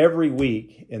 And every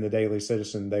week in the Daily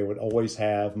Citizen, they would always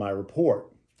have my report.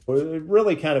 It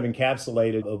really kind of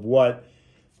encapsulated of what,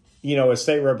 as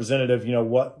state representative,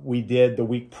 what we did the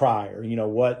week prior,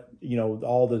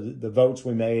 all the votes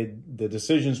we made, the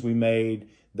decisions we made.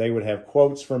 They would have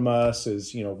quotes from us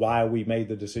as, why we made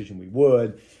the decision we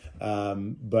would.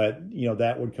 But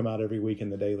that would come out every week in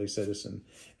the Daily Citizen.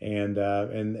 And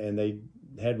they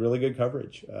had really good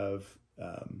coverage of,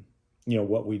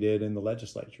 what we did in the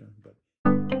legislature. But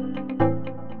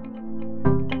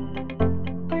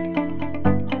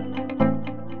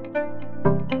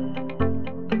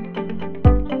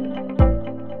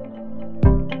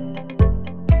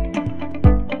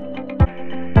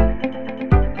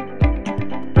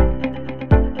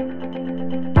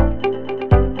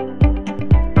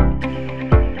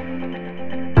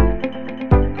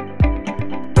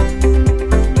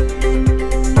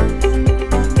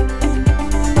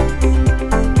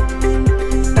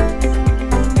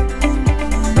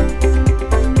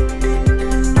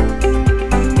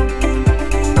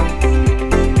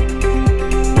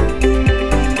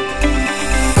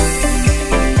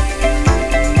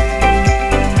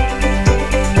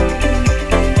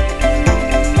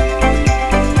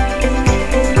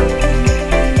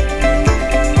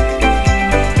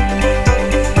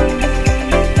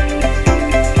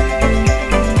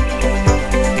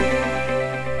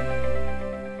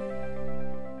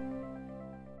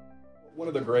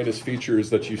features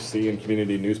that you see in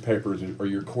community newspapers are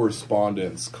your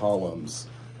correspondence columns.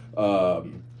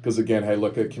 Because again, hey,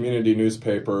 look, a community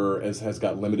newspaper has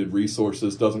got limited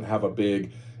resources, doesn't have a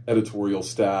big editorial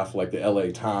staff like the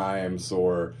LA Times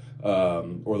or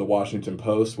the Washington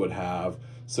Post would have.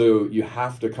 So you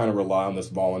have to kind of rely on this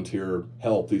volunteer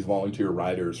help, these volunteer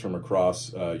writers from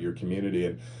across your community.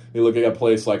 And you look at a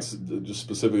place like, just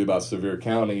specifically about Sevier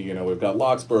County, we've got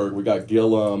Locksburg, we've got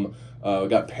Gillum, we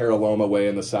got Paraloma way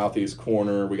in the southeast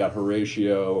corner. We got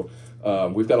Horatio.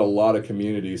 We've got a lot of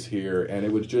communities here, and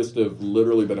it would just have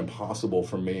literally been impossible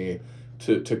for me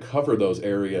to cover those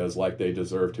areas like they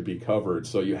deserve to be covered.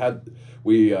 So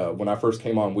when I first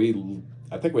came on, we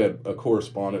I think we had a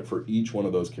correspondent for each one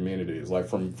of those communities. Like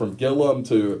from Gillum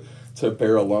to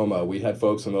Barra Loma, we had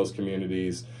folks in those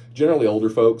communities, generally older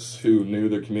folks who knew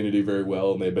their community very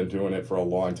well and they've been doing it for a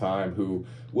long time, who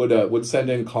would send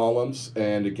in columns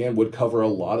and again would cover a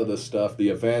lot of the stuff, the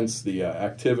events, the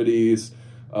activities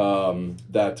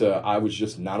that I was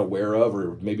just not aware of,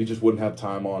 or maybe just wouldn't have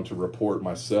time on to report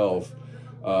myself.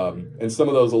 And some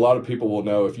of those, a lot of people will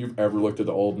know, if you've ever looked at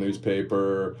the old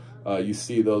newspaper, you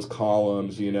see those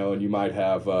columns, you know, and you might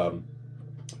have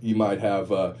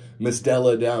Miss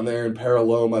Della down there in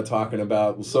Paraloma talking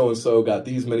about, well, so-and-so got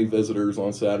these many visitors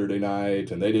on Saturday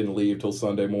night and they didn't leave till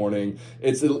Sunday morning.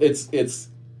 It's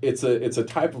a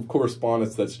type of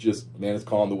correspondence that's just, man, it's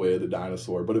calling the way of the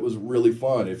dinosaur. But it was really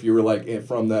fun. If you were like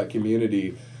from that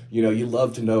community, you know, you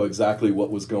love to know exactly what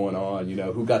was going on, you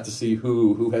know, who got to see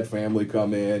who had family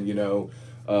come in, you know.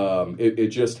 It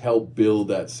just helped build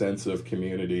that sense of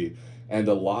community. And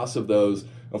the loss of those,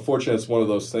 unfortunately, it's one of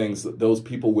those things that those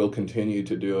people will continue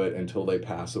to do it until they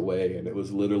pass away. And it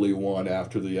was literally one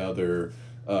after the other.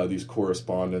 These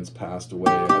correspondents passed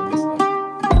away. I miss that.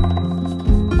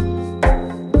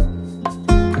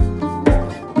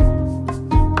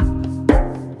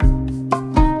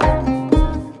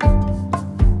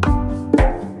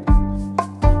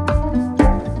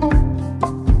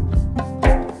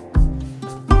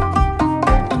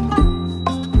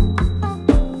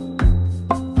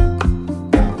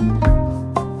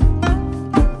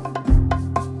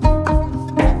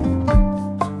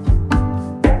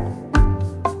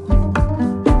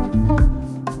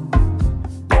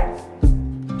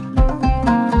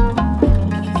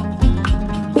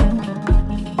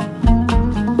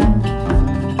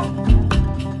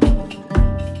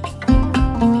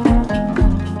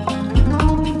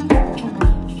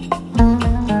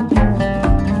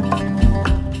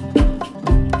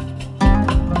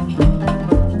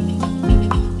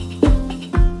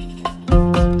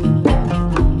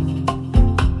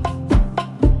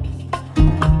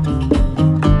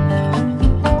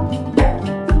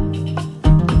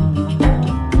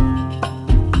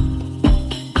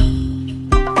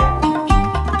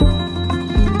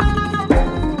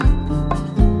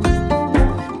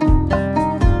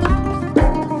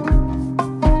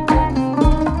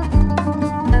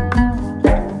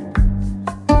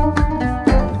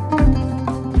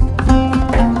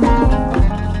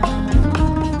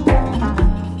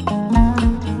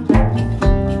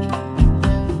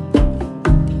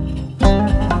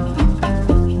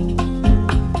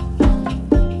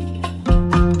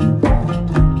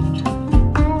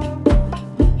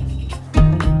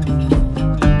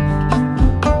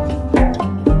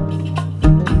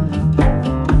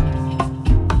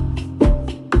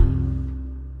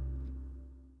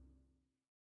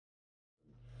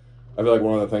 I feel like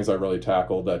one of the things I really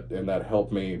tackled that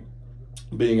helped me,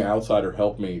 being an outsider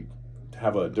helped me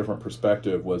have a different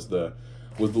perspective, was the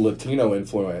Latino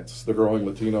influence, the growing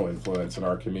Latino influence in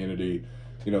our community.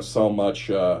 You know, so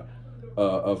much of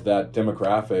that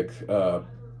demographic,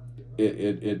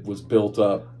 it was built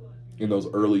up in those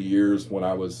early years when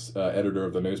I was editor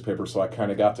of the newspaper, so I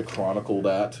kind of got to chronicle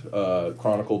that,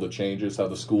 chronicle the changes, how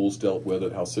the schools dealt with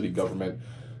it, how city government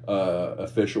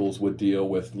officials would deal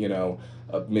with, you know,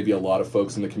 maybe a lot of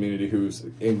folks in the community whose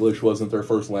English wasn't their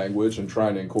first language, and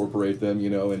trying to incorporate them, you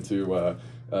know, into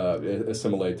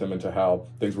assimilate them into how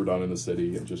things were done in the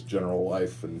city and just general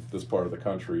life in this part of the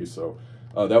country. So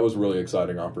that was a really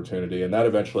exciting opportunity, and that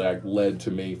eventually led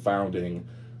to me founding,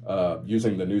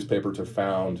 using the newspaper to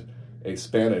found a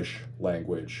Spanish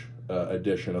language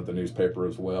edition of the newspaper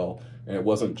as well. And it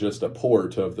wasn't just a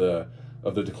port of the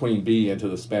Queen Bee into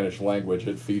the Spanish language.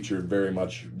 It featured very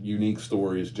much unique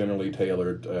stories, generally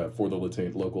tailored for the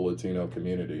local Latino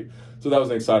community. So that was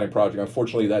an exciting project.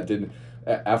 Unfortunately, that didn't,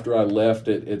 after I left,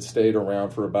 it stayed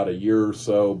around for about a year or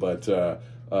so, but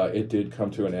it did come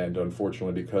to an end,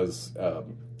 unfortunately, because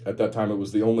at that time it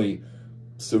was the only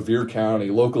Sevier County,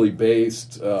 locally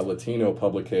based Latino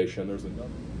publication. There's another.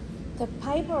 The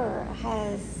paper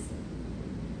has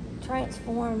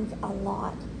transformed a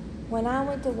lot. When I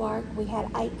went to work, we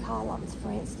had 8 columns,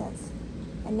 for instance,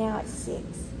 and now it's 6.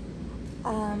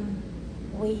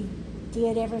 We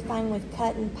did everything with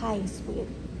cut and paste. We'd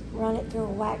run it through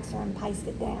a waxer and paste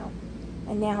it down,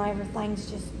 and now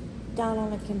everything's just done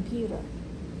on a computer.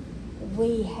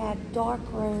 We had dark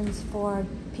rooms for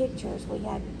pictures. We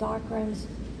had dark rooms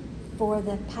for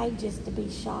the pages to be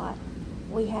shot.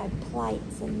 We had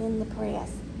plates and then the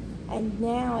press, and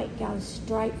now it goes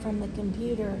straight from the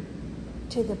computer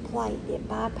to the plate. It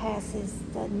bypasses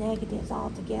the negatives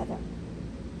altogether.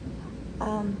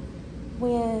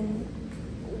 When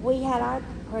we had our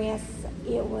press,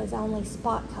 it was only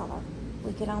spot color.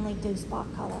 we could only do spot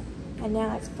color, and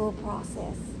now it's full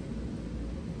process.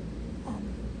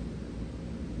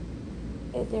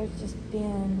 There's just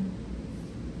been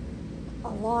a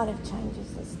lot of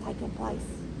changes that's taken place.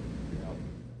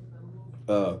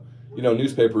 You know,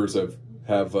 newspapers have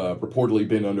reportedly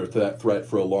been under that threat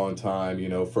for a long time. You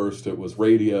know, first it was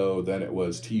radio, then it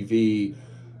was TV,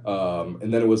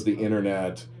 and then it was the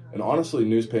internet. And honestly,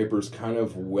 newspapers kind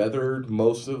of weathered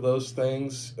most of those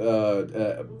things,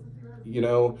 you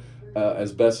know,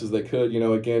 as best as they could. You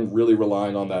know, again, really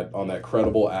relying on that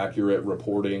credible, accurate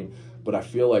reporting. But I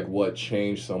feel like what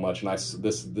changed so much, and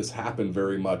this happened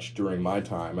very much during my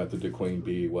time at the DeQueen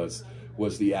Bee, was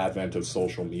the advent of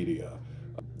social media.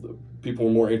 People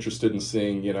were more interested in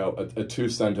seeing, you know, a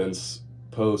 2-sentence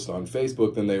post on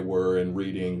Facebook than they were in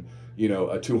reading, you know,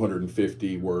 a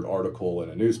 250-word article in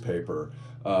a newspaper.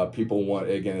 People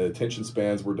again, the attention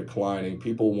spans were declining.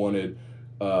 People wanted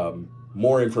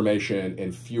more information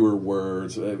in fewer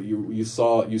words. You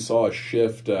saw a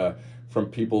shift from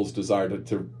people's desire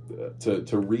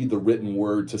to read the written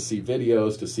word, to see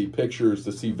videos, to see pictures,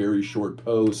 to see very short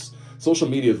posts. Social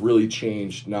media has really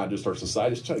changed not just our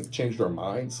society, it's changed our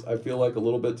minds, I feel like, a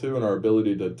little bit too, and our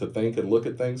ability to think and look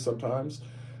at things sometimes.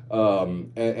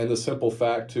 And the simple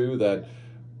fact too that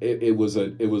it was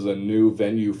a new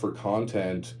venue for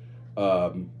content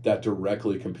that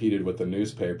directly competed with the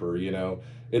newspaper. You know,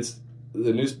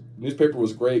 the newspaper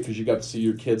was great because you got to see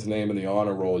your kid's name in the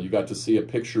honor roll. You got to see a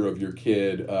picture of your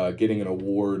kid getting an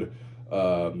award,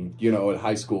 you know, at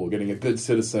high school, getting a Good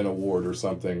Citizen Award or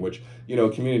something, which, you know,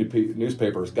 community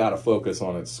newspapers got to focus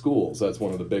on its schools. That's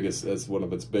one of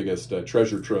its biggest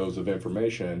treasure troves of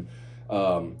information.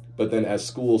 But then as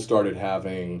schools started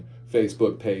having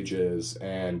Facebook pages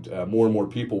and more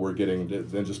people were getting,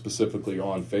 then just specifically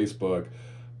on Facebook,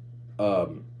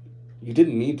 you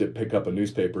didn't need to pick up a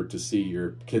newspaper to see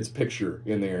your kid's picture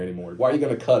in there anymore. Why are you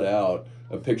going to cut out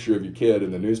a picture of your kid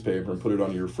in the newspaper and put it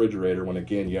on your refrigerator when,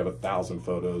 again, you have 1,000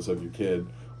 photos of your kid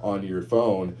on your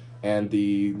phone? And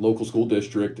the local school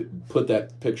district put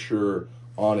that picture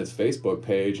on its Facebook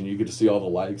page, and you get to see all the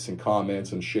likes and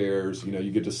comments and shares. You know,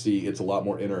 you get to see it's a lot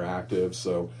more interactive.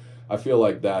 So I feel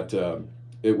like that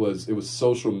it was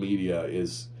social media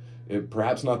is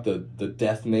perhaps not the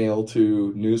death nail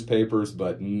to newspapers,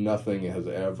 but nothing has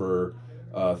ever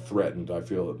threatened, I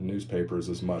feel, newspapers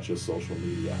as much as social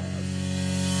media has.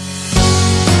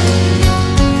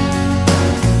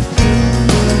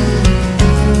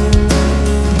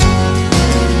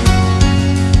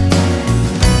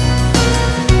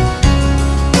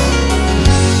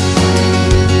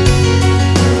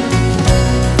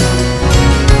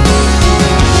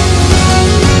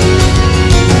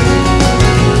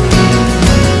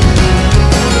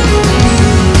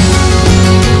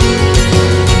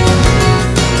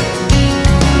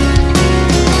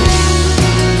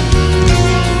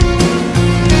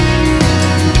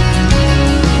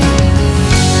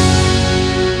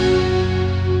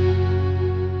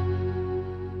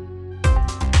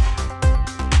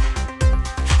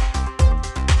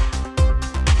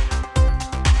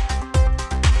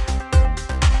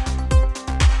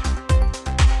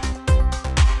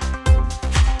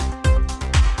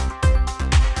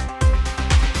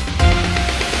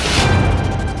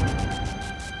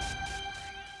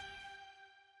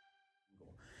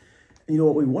 You know,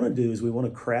 what we want to do is we want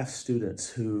to craft students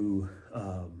who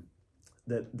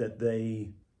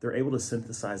they're able to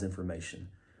synthesize information.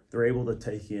 They're able to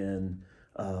take in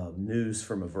news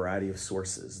from a variety of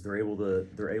sources. They're able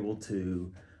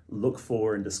to look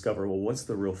for and discover, well, what's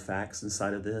the real facts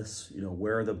inside of this? You know,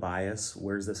 where are the bias?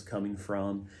 Where's this coming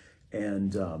from?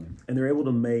 And they're able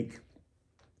to make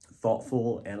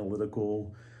thoughtful,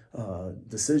 analytical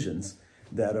decisions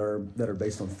that are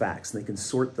based on facts. And they can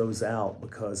sort those out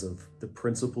because of the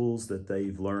principles that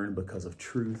they've learned, because of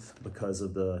truth, because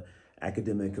of the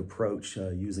academic approach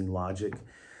using logic.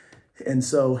 And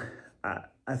so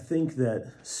I think that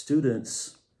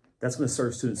that's going to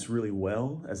serve students really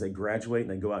well as they graduate and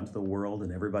they go out into the world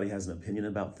and everybody has an opinion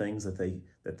about things, that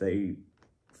they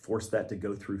force that to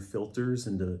go through filters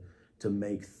and to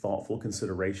make thoughtful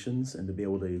considerations and to be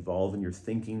able to evolve in your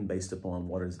thinking based upon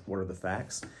what are the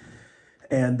facts.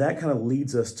 And that kind of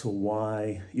leads us to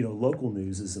why, you know, local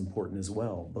news is important as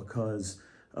well, because,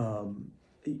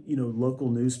 you know, local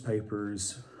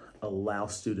newspapers allow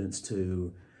students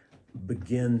to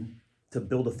begin to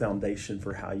build a foundation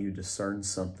for how you discern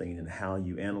something and how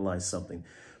you analyze something,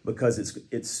 because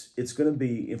it's going to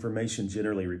be information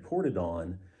generally reported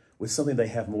on with something they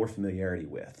have more familiarity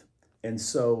with. And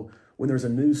so when there's a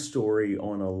news story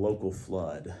on a local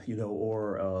flood, you know,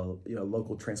 or a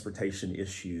local transportation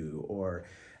issue or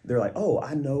they're like, oh,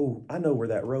 I know where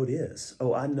that road is.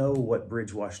 Oh, I know what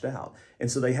bridge washed out.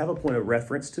 And so they have a point of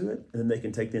reference to it, and then they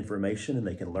can take the information and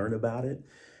they can learn about it.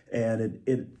 And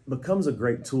it becomes a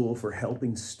great tool for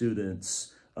helping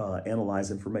students analyze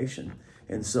information.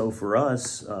 And so for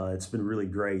us, it's been really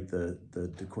great,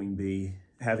 the Queen Bee,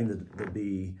 having the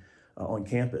bee on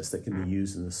campus that can be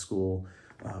used in the school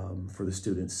for the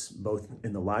students, both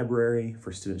in the library,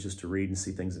 for students just to read and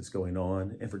see things that's going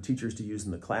on, and for teachers to use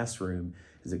in the classroom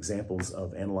as examples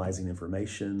of analyzing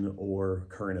information or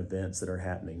current events that are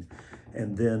happening.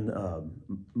 And then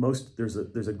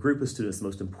there's a group of students, the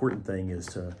most important thing is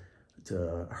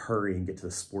to hurry and get to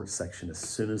the sports section as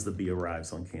soon as the bee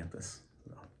arrives on campus.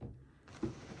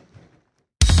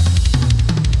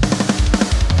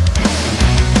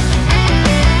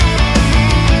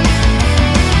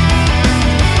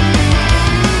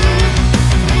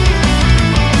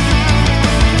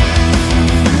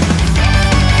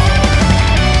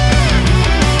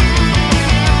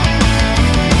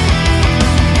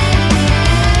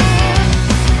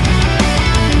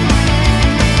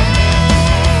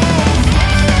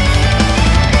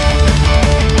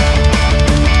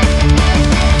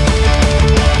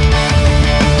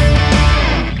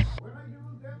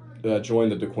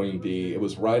 Joined the DeQueen Bee. It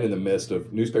was right in the midst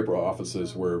of newspaper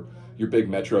offices where your big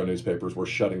metro newspapers were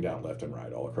shutting down left and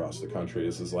right all across the country.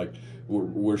 This is like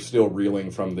we're still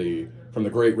reeling from the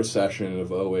Great Recession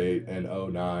of 08 and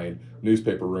 09.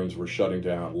 Newspaper rooms were shutting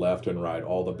down left and right,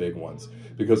 all the big ones,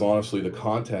 because honestly the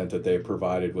content that they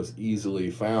provided was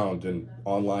easily found in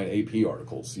online AP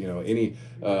articles. You know, any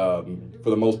for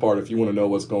the most part, if you want to know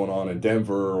what's going on in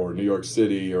Denver or New York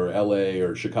City or LA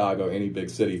or Chicago, any big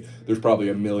city, there's probably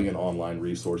a million online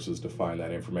resources to find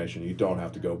that information. You don't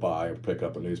have to go buy or pick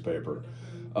up a newspaper.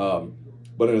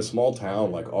 But in a small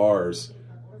town like ours,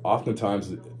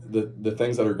 oftentimes the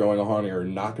things that are going on here are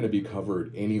not going to be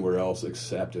covered anywhere else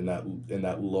except in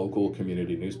that local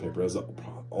community newspaper. That's the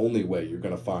only way you're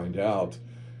going to find out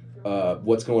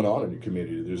what's going on in your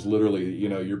community. There's literally, you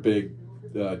know, your big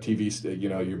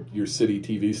your city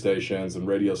TV stations and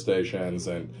radio stations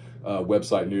and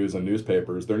website news and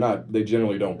newspapers. They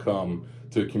generally don't come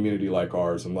to a community like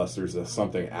ours unless there's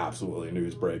something absolutely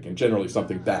news breaking. Generally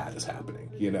something bad is happening,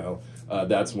 you know.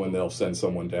 That's when they'll send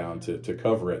someone down to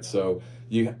cover it. So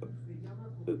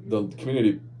the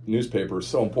community newspaper is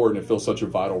so important. It fills such a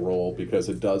vital role because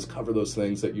it does cover those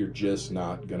things that you're just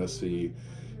not going to see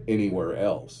anywhere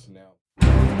else. Now,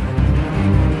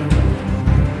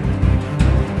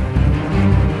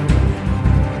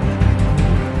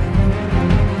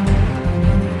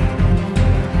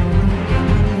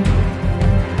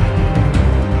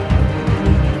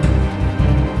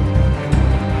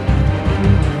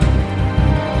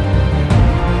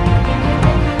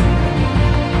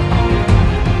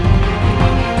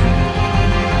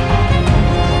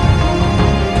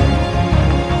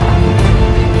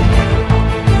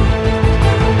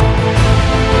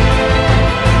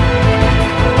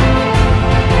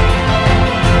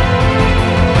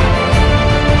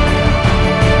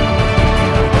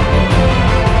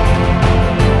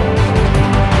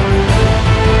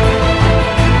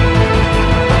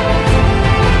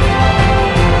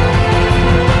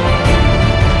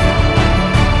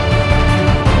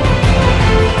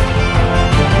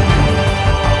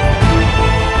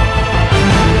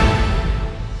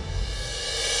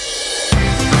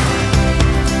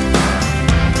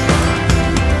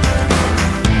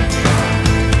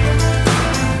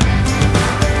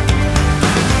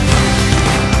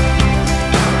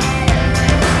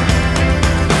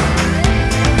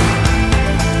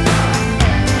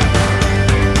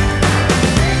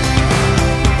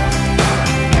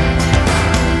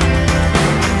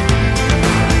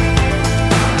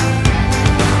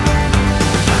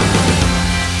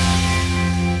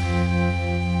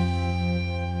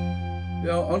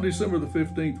 On December the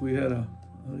 15th, we had a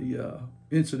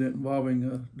incident involving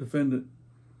a defendant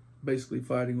basically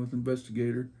fighting with an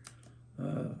investigator.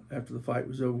 After the fight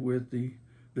was over with, the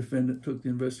defendant took the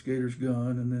investigator's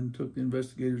gun and then took the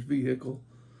investigator's vehicle.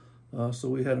 So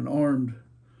we had an armed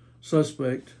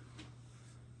suspect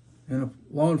in a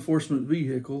law enforcement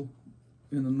vehicle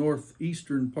in the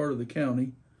northeastern part of the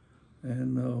county.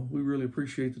 And we really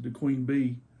appreciate the DeQueen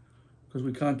Bee, because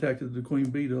we contacted the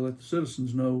DeQueen Bee to let the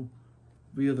citizens know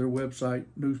via their website,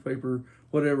 newspaper,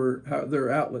 whatever, their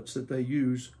outlets that they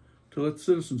use, to let the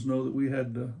citizens know that we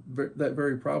had that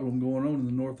very problem going on in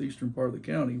the northeastern part of the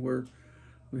county, where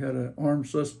we had an armed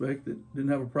suspect that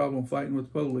didn't have a problem fighting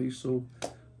with police. So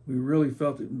we really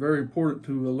felt it very important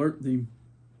to alert the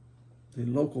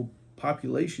local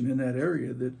population in that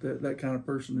area that that kind of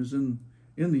person is in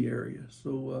the area.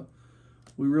 So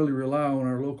we really rely on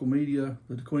our local media,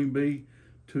 the Queen Bee,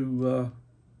 to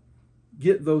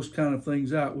get those kind of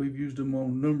things out. We've used them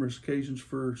on numerous occasions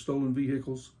for stolen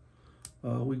vehicles.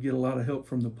 We get a lot of help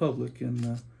from the public,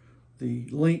 and the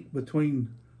link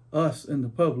between us and the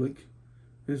public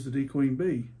is the Queen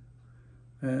Bee,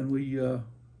 and we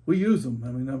use them.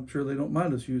 I mean, I'm sure they don't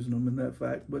mind us using them in that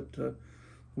fact, but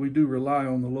we do rely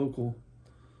on the local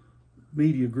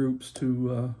media groups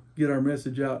to get our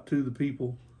message out to the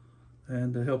people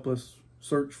and to help us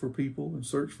search for people and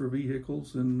search for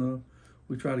vehicles, and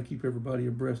we try to keep everybody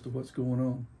abreast of what's going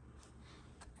on.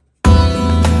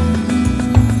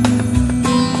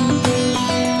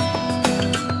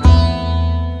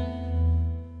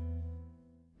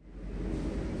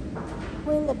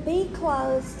 When the Bee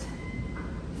closed,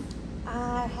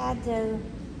 I had to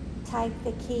take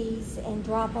the keys and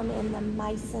drop them in the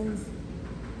Mason's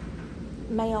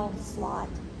mail slot.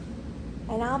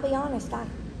 And I'll be honest,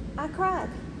 I cried.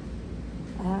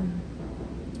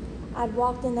 I'd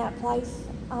walked in that place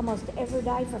almost every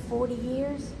day for 40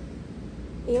 years.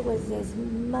 It was as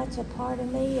much a part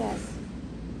of me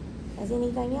as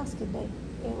anything else could be.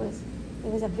 It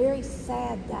was a very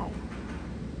sad day.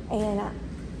 And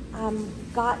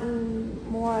I've gotten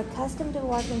more accustomed to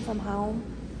working from home.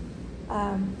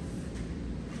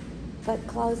 But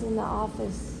closing the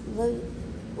office loop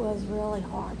was really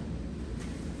hard.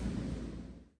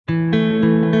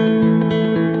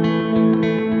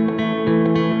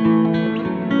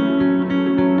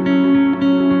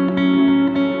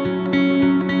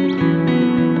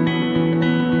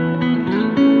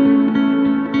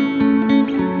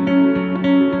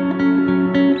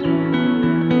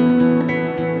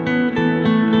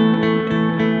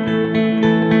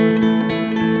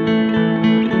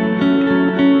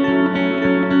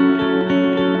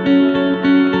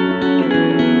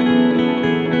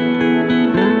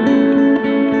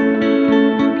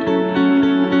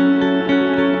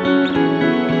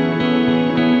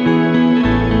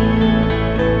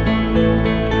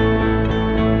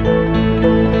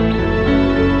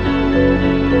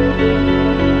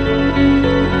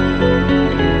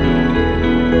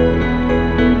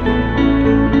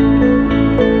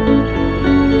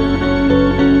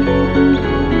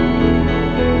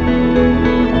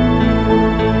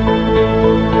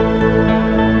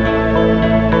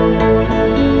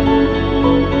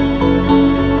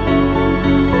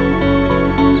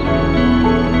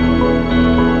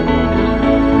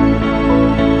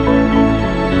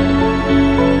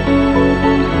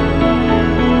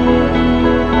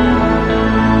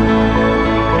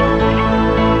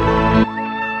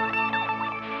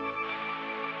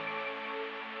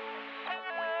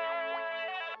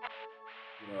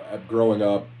 Growing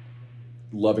up,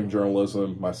 loving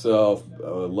journalism myself,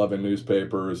 loving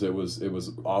newspapers, it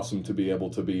was awesome to be able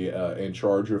to be in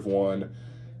charge of one,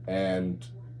 and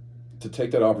to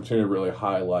take that opportunity to really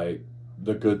highlight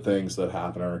the good things that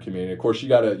happen in our community. Of course, you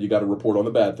gotta report on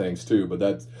the bad things too, but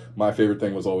that's my favorite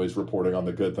thing, was always reporting on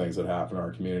the good things that happen in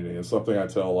our community. And something I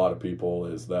tell a lot of people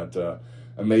is that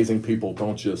amazing people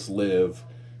don't just live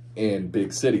in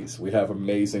big cities. We have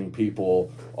amazing people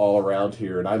all around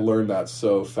here, and I learned that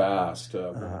so fast.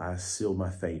 I sealed my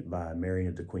fate by marrying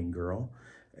a DeQueen girl,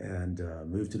 and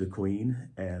moved to DeQueen,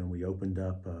 and we opened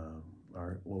up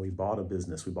we bought a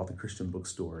business. We bought the Christian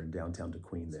bookstore in downtown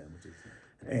DeQueen then,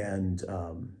 and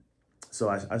so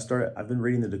I've been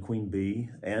reading the DeQueen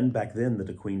Bee, and back then the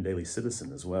DeQueen Daily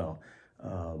Citizen as well.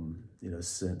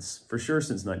 Since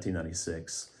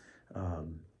 1996.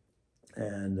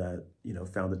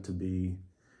 Found it to be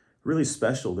really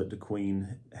special that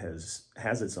DeQueen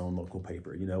has its own local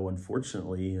paper.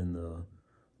 Unfortunately, in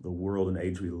the world and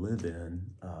age we live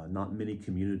in, not many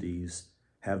communities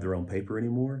have their own paper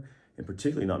anymore, and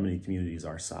particularly not many communities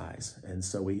our size. And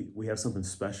so we have something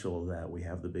special that we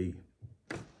have the Bee.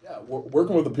 Yeah,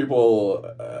 working with the people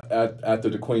at the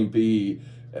DeQueen Bee,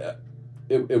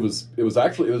 it was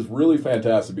really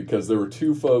fantastic, because there were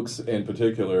two folks in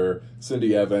particular,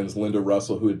 Cindy Evans, Linda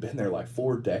Russell, who had been there like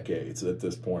 4 decades at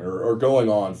this point, or going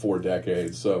on 4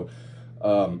 decades. So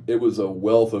it was a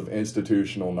wealth of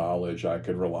institutional knowledge I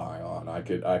could rely on.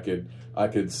 I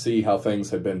could see how things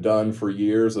had been done for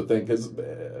years. I think because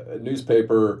a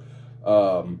newspaper,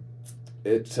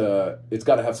 it's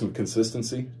got to have some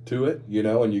consistency to it,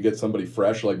 and you get somebody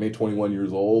fresh like me, 21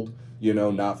 years old,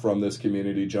 not from this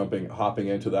community, hopping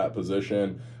into that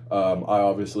position. I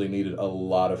obviously needed a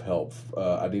lot of help.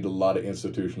 I needed a lot of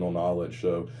institutional knowledge,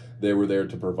 so they were there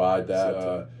to provide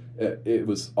that. It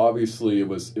was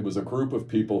a group of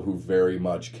people who very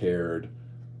much cared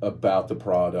about the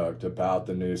product, about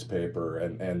the newspaper,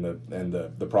 and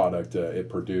the product it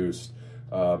produced.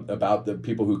 about the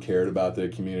people who cared about the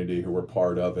community, who were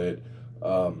part of it.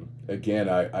 Again,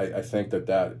 I think that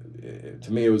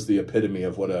to me, it was the epitome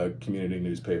of what a community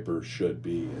newspaper should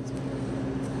be.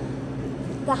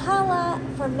 The highlight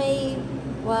for me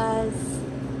was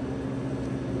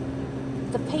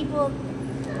the people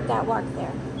that worked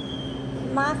there.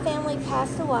 My family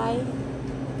passed away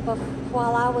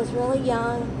while I was really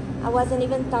young. I wasn't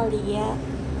even 30 yet.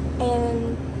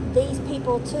 And these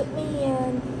people took me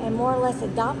in and more or less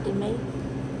adopted me.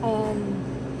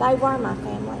 And they were my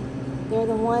family. They're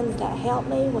the ones that helped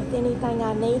me with anything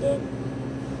I needed,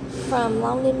 from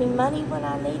loaning me money when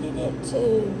I needed it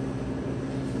to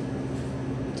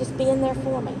just being there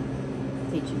for me.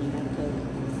 Teaching you how to cook.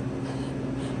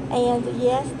 And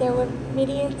yes, there were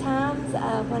many times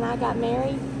when I got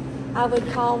married, I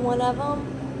would call one of them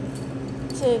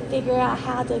to figure out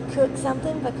how to cook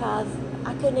something because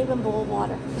I couldn't even boil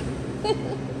water.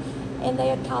 And they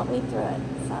had taught me through it.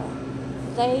 So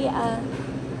they,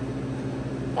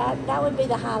 that would be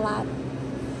the highlight.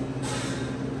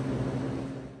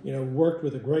 You know, worked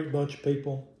with a great bunch of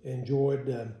people, enjoyed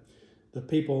the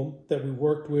people that we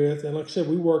worked with, and like I said,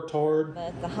 we worked hard.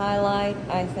 But the highlight,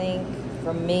 I think,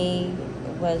 for me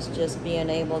was just being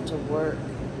able to work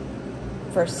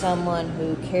for someone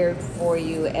who cared for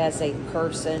you as a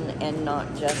person and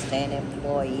not just an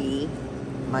employee.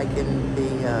 Making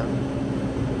the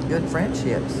good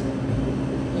friendships.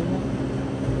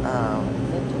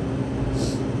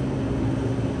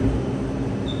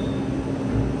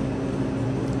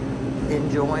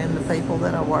 Enjoying the people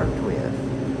that I worked with.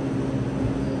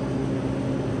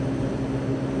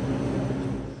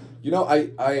 You know,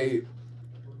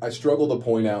 I struggle to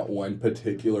point out one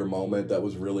particular moment that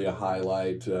was really a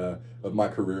highlight of my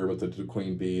career with the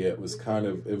Queen Bee. It was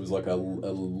like a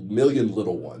million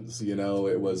little ones. You know,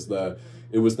 it was the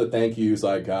thank yous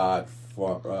I got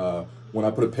for, when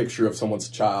I put a picture of someone's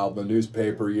child in the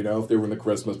newspaper. You know, if they were in the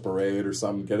Christmas parade or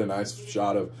something, get a nice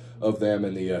shot of them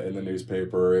in the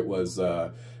newspaper. It was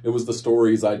the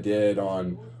stories I did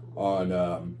on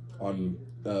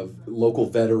local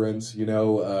veterans. You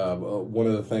know, one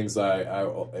of the things I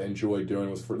enjoyed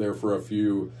doing was for a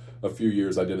few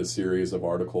years I did a series of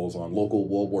articles on local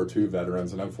World War II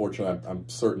veterans, and unfortunately I'm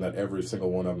certain that every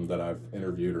single one of them that I've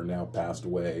interviewed are now passed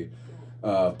away.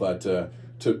 But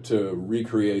to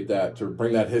recreate that, to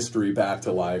bring that history back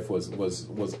to life was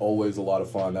always a lot of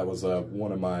fun. That was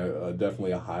one of my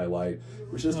definitely a highlight.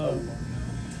 Which is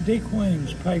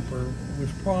DeQueen's paper was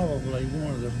probably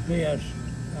one of the best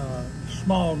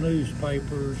small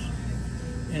newspapers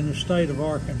in the state of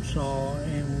Arkansas,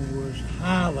 and was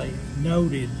highly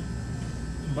noted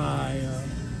by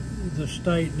the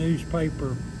state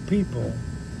newspaper people.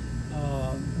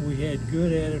 We had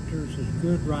good editors and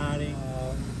good writing.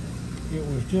 It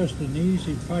was just an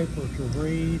easy paper to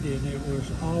read, and it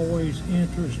was always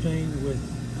interesting with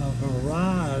a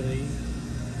variety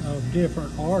of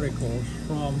different articles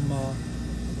from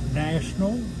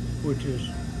national, which has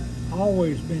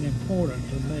always been important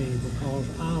to me because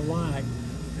I like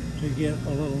to get a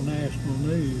little national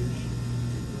news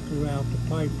throughout the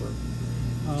paper.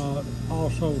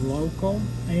 Also local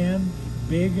and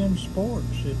big in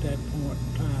sports at that point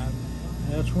in time.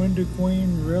 That's when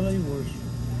DeQueen really was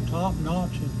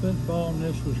top-notch in football, and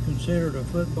this was considered a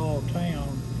football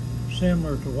town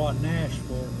similar to what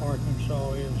Nashville,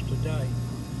 Arkansas is today.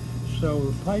 So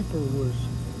the paper was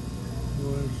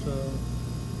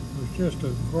just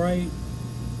a great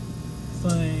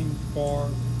thing for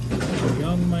a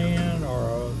young man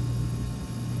or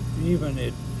even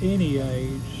at any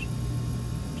age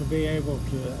to be able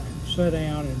to sit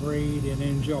down and read and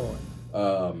enjoy.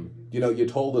 You know, you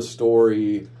told a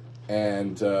story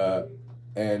and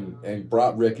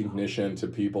brought recognition to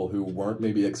people who weren't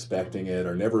maybe expecting it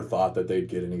or never thought that they'd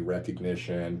get any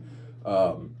recognition.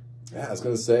 Yeah, I was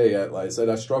going to say, like I said,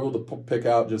 I struggled to pick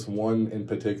out just one in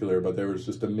particular, but there was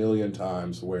just a million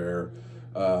times where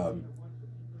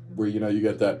you know, you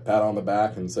get that pat on the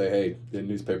back and say, hey, the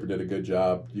newspaper did a good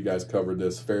job. You guys covered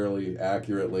this fairly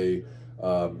accurately,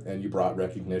 and you brought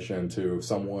recognition to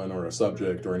someone or a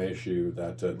subject or an issue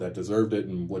that deserved it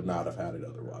and would not have had it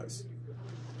otherwise.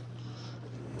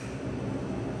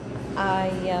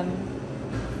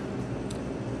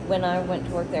 When I went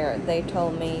to work there, they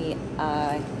told me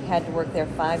I had to work there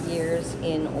 5 years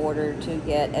in order to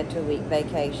get a 2-week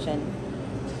vacation.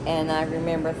 And I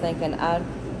remember thinking, I'd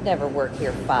never work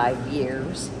here 5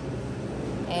 years.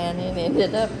 And it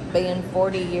ended up being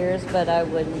 40 years, but I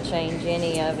wouldn't change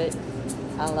any of it.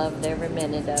 I loved every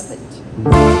minute of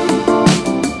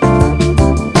it.